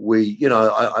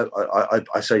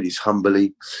 I say this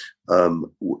humbly,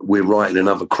 we're writing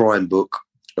another crime book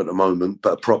at the moment,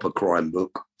 but a proper crime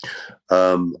book.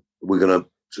 We're going to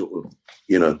sort of,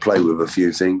 play with a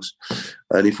few things.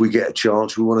 And if we get a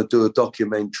chance, we want to do a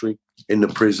documentary in the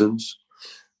prisons.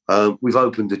 We've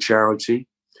opened a charity.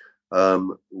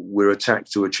 We're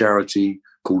attached to a charity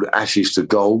called Ashes to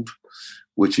Gold,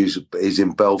 which is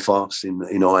in Belfast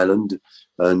in Ireland,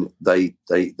 and they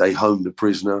home the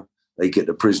prisoner. They get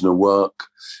the prisoner work.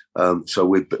 So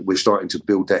we're starting to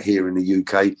build that here in the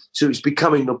UK. So it's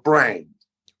becoming a brand.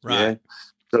 Right. Yeah?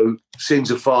 So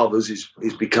Sins of Fathers is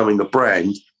becoming a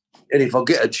brand. And if I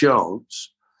get a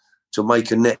chance to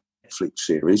make a Netflix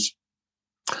series,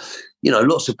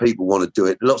 lots of people want to do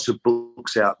it. Lots of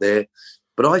books out there.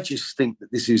 But I just think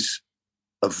that this is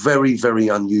a very, very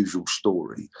unusual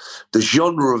story. The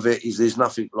genre of it is there's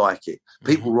nothing like it.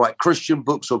 People write Christian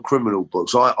books or criminal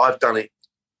books. I've done it,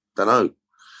 don't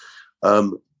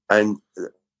know. And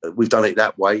we've done it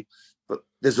that way. But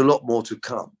there's a lot more to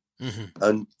come. Mm-hmm.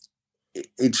 And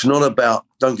it's not about,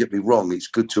 don't get me wrong, it's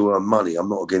good to earn money. I'm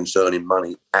not against earning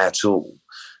money at all.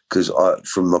 Because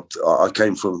I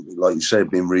came from, like you said,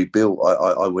 being rebuilt.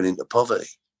 I went into poverty.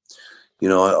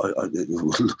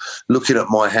 Looking at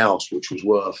my house, which was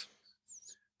worth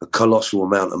a colossal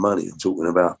amount of money, I'm talking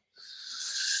about,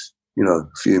 a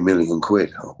few million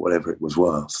quid or whatever it was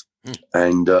worth.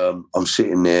 And I'm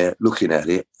sitting there looking at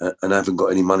it and I haven't got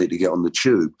any money to get on the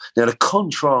tube. Now, the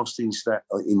contrast in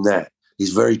that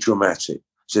is very dramatic.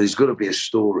 So there's got to be a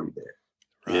story there.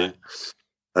 Right. Yeah.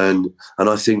 And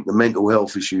I think the mental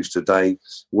health issues today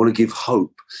want to give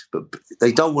hope, but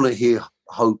they don't want to hear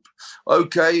hope.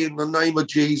 Okay, in the name of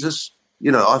Jesus,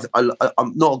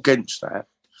 I'm not against that,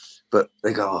 but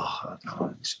they go, oh,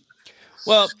 no.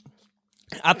 Well,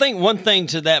 I think one thing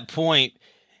to that point,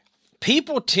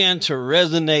 people tend to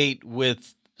resonate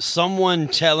with someone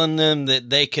telling them that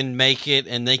they can make it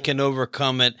and they can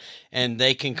overcome it and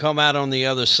they can come out on the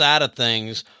other side of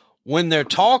things when they're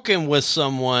talking with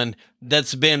someone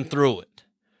that's been through it,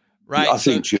 right? I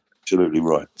think you're absolutely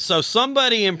right. So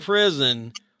somebody in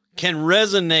prison can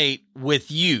resonate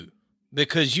with you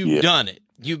because you've done it.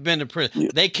 You've been to prison. Yeah.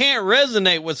 They can't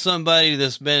resonate with somebody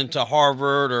that's been to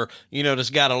Harvard or, that's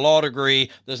got a law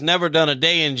degree, that's never done a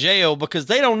day in jail because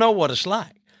they don't know what it's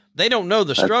like. They don't know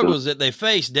the struggles that they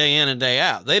face day in and day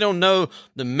out. They don't know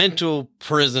the mental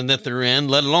prison that they're in,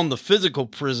 let alone the physical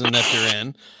prison that they're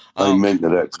in. Amen to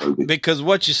that, Toby. Because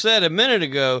what you said a minute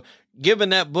ago, giving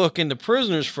that book into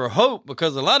Prisoners for Hope,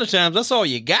 because a lot of times that's all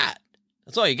you got.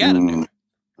 That's all you got to do.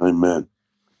 Amen.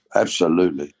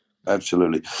 Absolutely.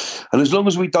 Absolutely. And as long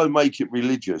as we don't make it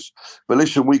religious, but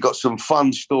listen, we got some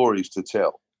fun stories to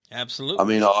tell. Absolutely. I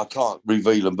mean, I can't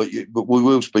reveal them, but we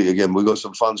will speak again. We've got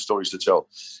some fun stories to tell.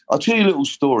 I'll tell you a little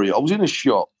story. I was in a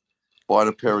shop buying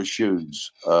a pair of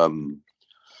shoes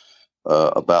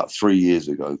about 3 years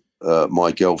ago.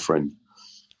 My girlfriend,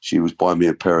 she was buying me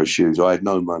a pair of shoes. I had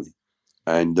no money.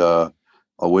 And I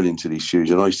went into these shoes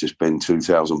and I used to spend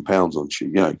 £2,000 on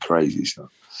shoes, crazy stuff.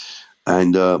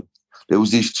 And there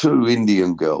was these two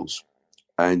Indian girls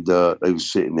and they were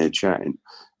sitting there chatting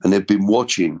and they'd been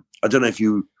watching. I don't know if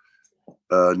you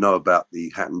know about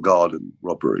the Hatton Garden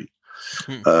robbery.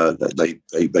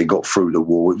 They got through the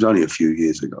war. It was only a few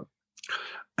years ago.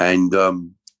 And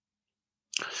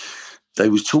they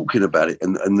was talking about it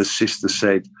and the sister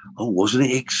said, oh, wasn't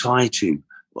it exciting?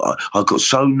 I got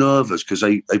so nervous because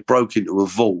they broke into a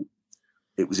vault.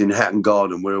 It was in Hatton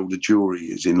Garden where all the jewellery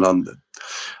is in London.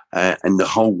 And the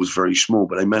hole was very small,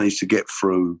 but they managed to get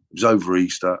through. It was over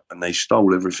Easter and they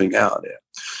stole everything out of there.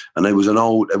 And they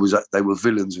were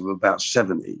villains of about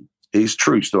 70. It's a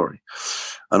true story.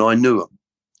 And I knew them.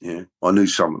 Yeah, I knew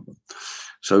some of them.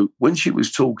 So when she was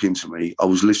talking to me, I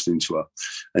was listening to her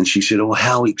and she said, oh,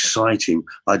 how exciting.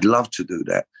 I'd love to do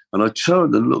that. And I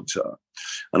turned and looked at her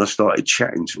and I started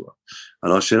chatting to her.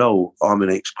 And I said, oh, I'm an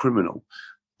ex-criminal.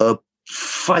 Her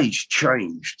face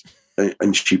changed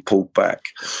and she pulled back.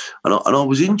 And I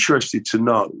was interested to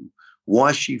know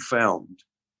why she found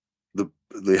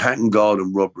the Hatton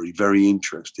Garden robbery very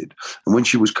interested. And when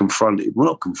she was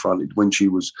when she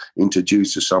was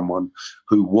introduced to someone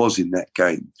who was in that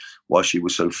game, why she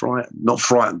was so frightened. Not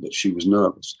frightened, but she was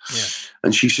nervous. Yeah.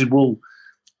 And she said, well,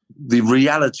 the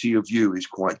reality of you is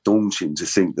quite daunting to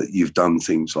think that you've done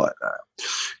things like that.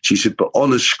 She said, but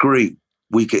on a screen,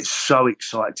 we get so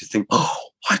excited to think, oh,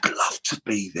 I'd love to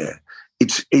be there.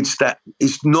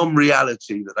 it's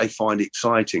non-reality that they find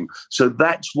exciting. So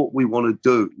that's what we want to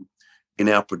do in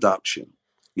our production.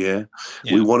 Yeah.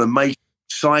 We want to make it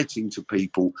exciting to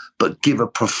people, but give a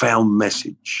profound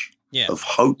message of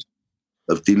hope,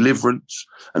 of deliverance.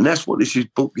 And that's what this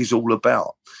book is all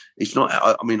about. It's not,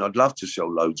 I mean, I'd love to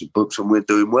sell loads of books and we're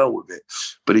doing well with it,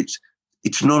 but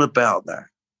it's not about that.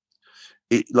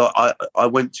 I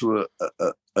went to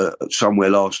somewhere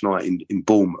last night in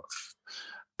Bournemouth,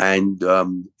 and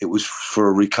it was for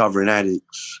a recovering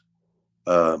addicts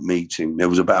meeting. There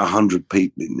was about 100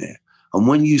 people in there. And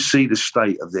when you see the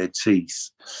state of their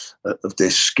teeth, of their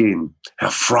skin, how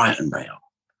frightened they are.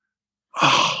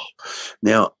 Oh,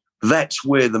 now, that's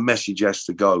where the message has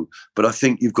to go. But I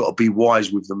think you've got to be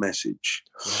wise with the message.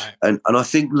 Right. And I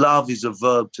think love is a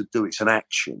verb to do. It's an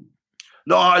action.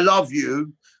 No, I love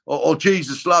you, or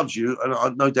Jesus loves you, and I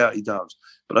no doubt he does.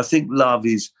 But I think love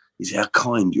is how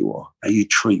kind you are, how you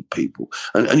treat people.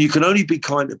 And you can only be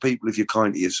kind to people if you're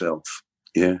kind to yourself.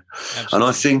 Yeah. Absolutely. And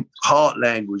I think heart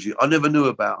language, I never knew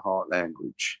about heart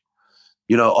language.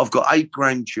 You know, I've got 8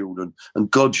 grandchildren and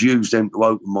God's used them to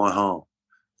open my heart.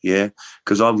 Yeah.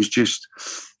 Because I was just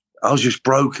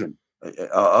broken.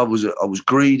 I was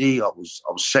greedy. I was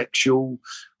sexual.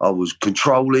 I was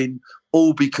controlling,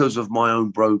 all because of my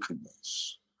own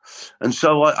brokenness. And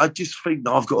so I just think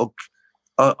that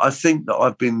I think that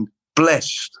I've been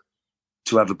blessed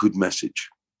to have a good message.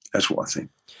 That's what I think.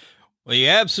 Well, you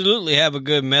absolutely have a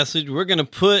good message. We're going to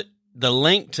put the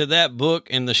link to that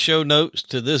book in the show notes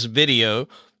to this video,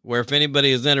 where if anybody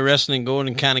is interested in going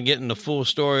and kind of getting the full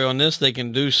story on this, they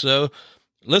can do so.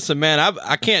 Listen, man,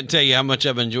 I can't tell you how much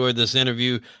I've enjoyed this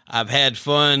interview. I've had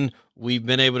fun. We've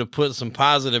been able to put some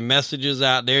positive messages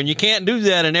out there, and you can't do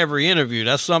that in every interview.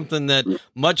 That's something that,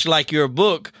 much like your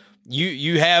book,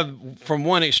 you have from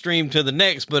one extreme to the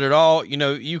next, but it all, you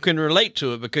know, you can relate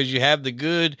to it because you have the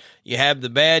good, you have the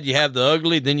bad, you have the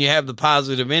ugly, then you have the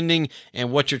positive ending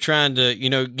and what you're trying to, you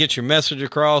know, get your message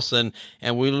across. And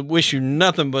we wish you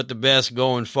nothing but the best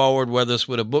going forward, whether it's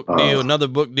with a book deal, another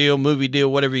book deal, movie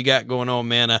deal, whatever you got going on,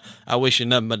 man. I wish you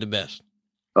nothing but the best.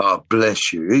 Oh,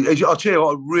 bless you. I'll tell you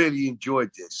what, I really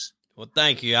enjoyed this. Well,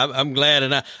 thank you. I'm glad.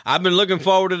 And I've been looking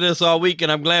forward to this all week,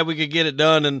 and I'm glad we could get it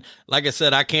done. And like I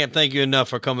said, I can't thank you enough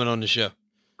for coming on the show.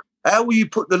 How will you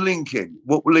put the link in?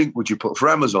 What link would you put for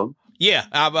Amazon? Yeah,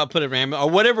 I'll put it for Amazon,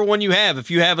 or whatever one you have. If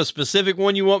you have a specific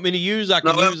one you want me to use, I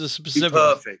can use a specific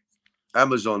one. Perfect.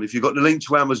 Amazon. If you've got the link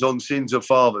to Amazon, Sins of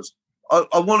Fathers.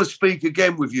 I want to speak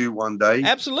again with you one day.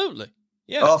 Absolutely.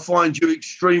 Yeah. I find you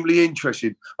extremely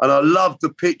interesting, and I love the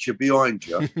picture behind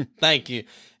you. Thank you.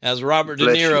 As Robert De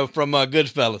Niro from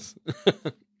Goodfellas.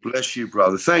 Bless you,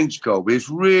 brother. Thanks, Colby. It's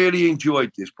really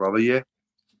enjoyed this, brother, yeah?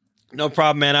 No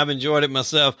problem, man. I've enjoyed it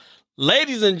myself.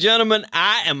 Ladies and gentlemen,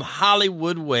 I am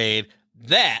Hollywood Wade.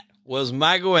 That was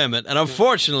Michael Emmett, and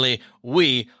unfortunately,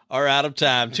 we are out of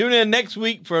time. Tune in next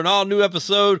week for an all-new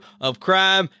episode of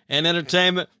Crime and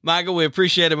Entertainment. Michael, we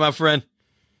appreciate it, my friend.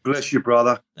 Bless you,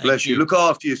 brother. Bless you. Look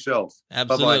after yourself.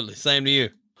 Absolutely. Bye-bye. Same to you.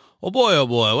 Oh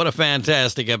boy, what a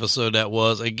fantastic episode that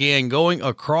was. Again, going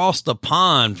across the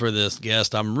pond for this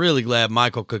guest. I'm really glad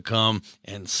Michael could come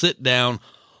and sit down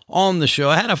on the show.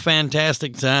 I had a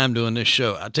fantastic time doing this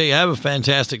show. I tell you, I have a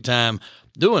fantastic time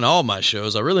doing all my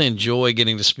shows. I really enjoy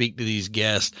getting to speak to these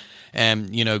guests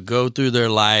and, you know, go through their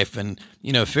life and,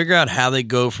 you know, figure out how they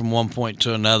go from one point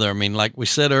to another. I mean, like we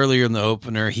said earlier in the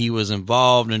opener, he was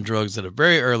involved in drugs at a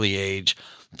very early age,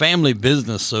 family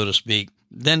business, so to speak,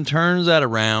 then turns that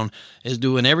around, is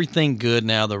doing everything good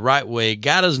now the right way,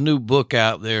 got his new book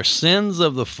out there, Sins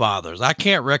of the Fathers. I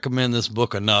can't recommend this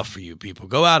book enough for you people.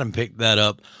 Go out and pick that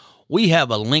up. We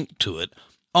have a link to it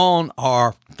on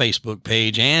our Facebook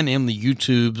page and in the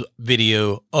YouTube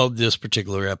video of this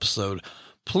particular episode.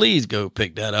 Please go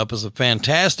pick that up. It's a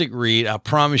fantastic read. I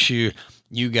promise you,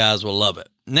 you guys will love it.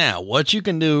 Now, what you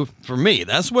can do for me,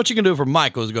 that's what you can do for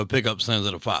Michael, is go pick up Sins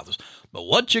of the Fathers. But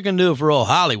what you can do for old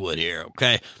Hollywood here,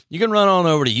 okay? You can run on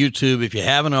over to YouTube if you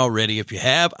haven't already. If you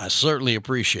have, I certainly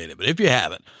appreciate it. But if you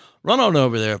haven't, run on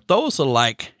over there, throw us a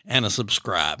like and a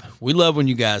subscribe. We love when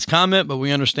you guys comment, but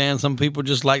we understand some people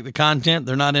just like the content.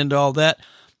 They're not into all that.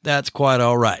 That's quite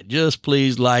all right. Just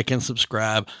please like and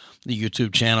subscribe the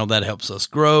YouTube channel. That helps us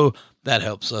grow. That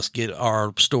helps us get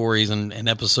our stories and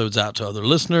episodes out to other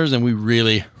listeners, and we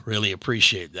really, really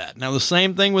appreciate that. Now, the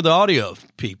same thing with the audio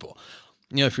people.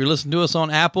 You know, if you're listening to us on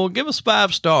Apple, give us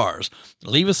 5 stars.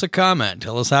 Leave us a comment.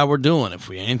 Tell us how we're doing. If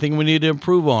we anything we need to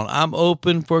improve on, I'm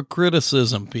open for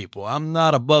criticism, people. I'm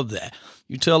not above that.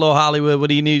 You tell old Hollywood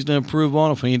what he needs to improve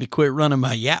on. If we need to quit running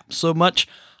my yap so much,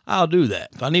 I'll do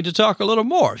that. If I need to talk a little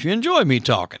more, if you enjoy me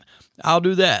talking, I'll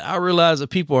do that. I realize that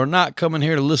people are not coming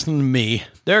here to listen to me.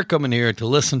 They're coming here to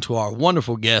listen to our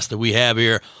wonderful guests that we have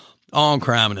here on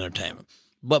Crime and Entertainment.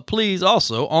 But please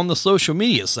also, on the social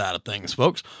media side of things,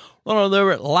 folks, run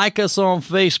over, like us on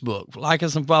Facebook, like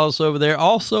us and follow us over there.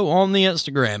 Also on the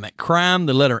Instagram at Crime,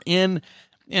 the letter N,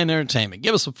 and Entertainment.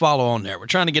 Give us a follow on there. We're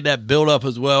trying to get that built up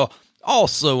as well.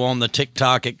 Also on the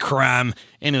TikTok at Crime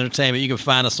and Entertainment. You can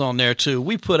find us on there too.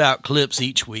 We put out clips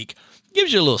each week.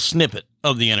 Gives you a little snippet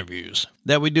of the interviews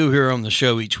that we do here on the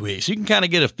show each week. So you can kind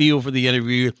of get a feel for the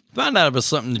interview, find out if it's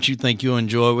something that you think you'll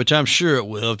enjoy, which I'm sure it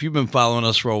will. If you've been following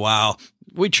us for a while,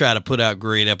 we try to put out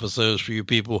great episodes for you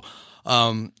people.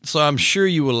 So I'm sure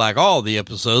you will like all the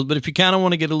episodes, but if you kind of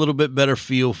want to get a little bit better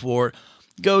feel for it,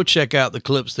 go check out the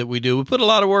clips that we do. We put a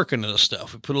lot of work into this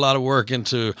stuff. We put a lot of work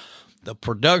into the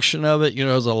production of it. You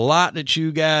know, there's a lot that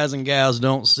you guys and gals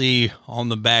don't see on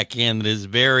the back end that is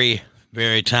very,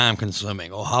 very time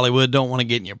consuming. Well, Hollywood don't want to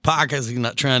get in your pockets. He's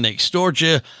not trying to extort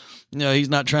you. You know, he's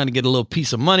not trying to get a little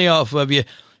piece of money off of you.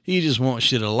 He just wants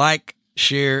you to like,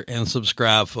 share, and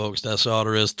subscribe, folks. That's all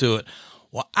there is to it.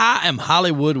 Well, I am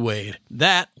Hollywood Wade.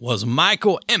 That was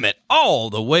Michael Emmett all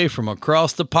the way from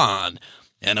across the pond.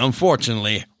 And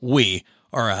unfortunately, we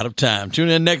are out of time. Tune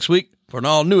in next week for an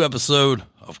all-new episode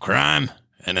of Crime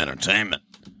and Entertainment.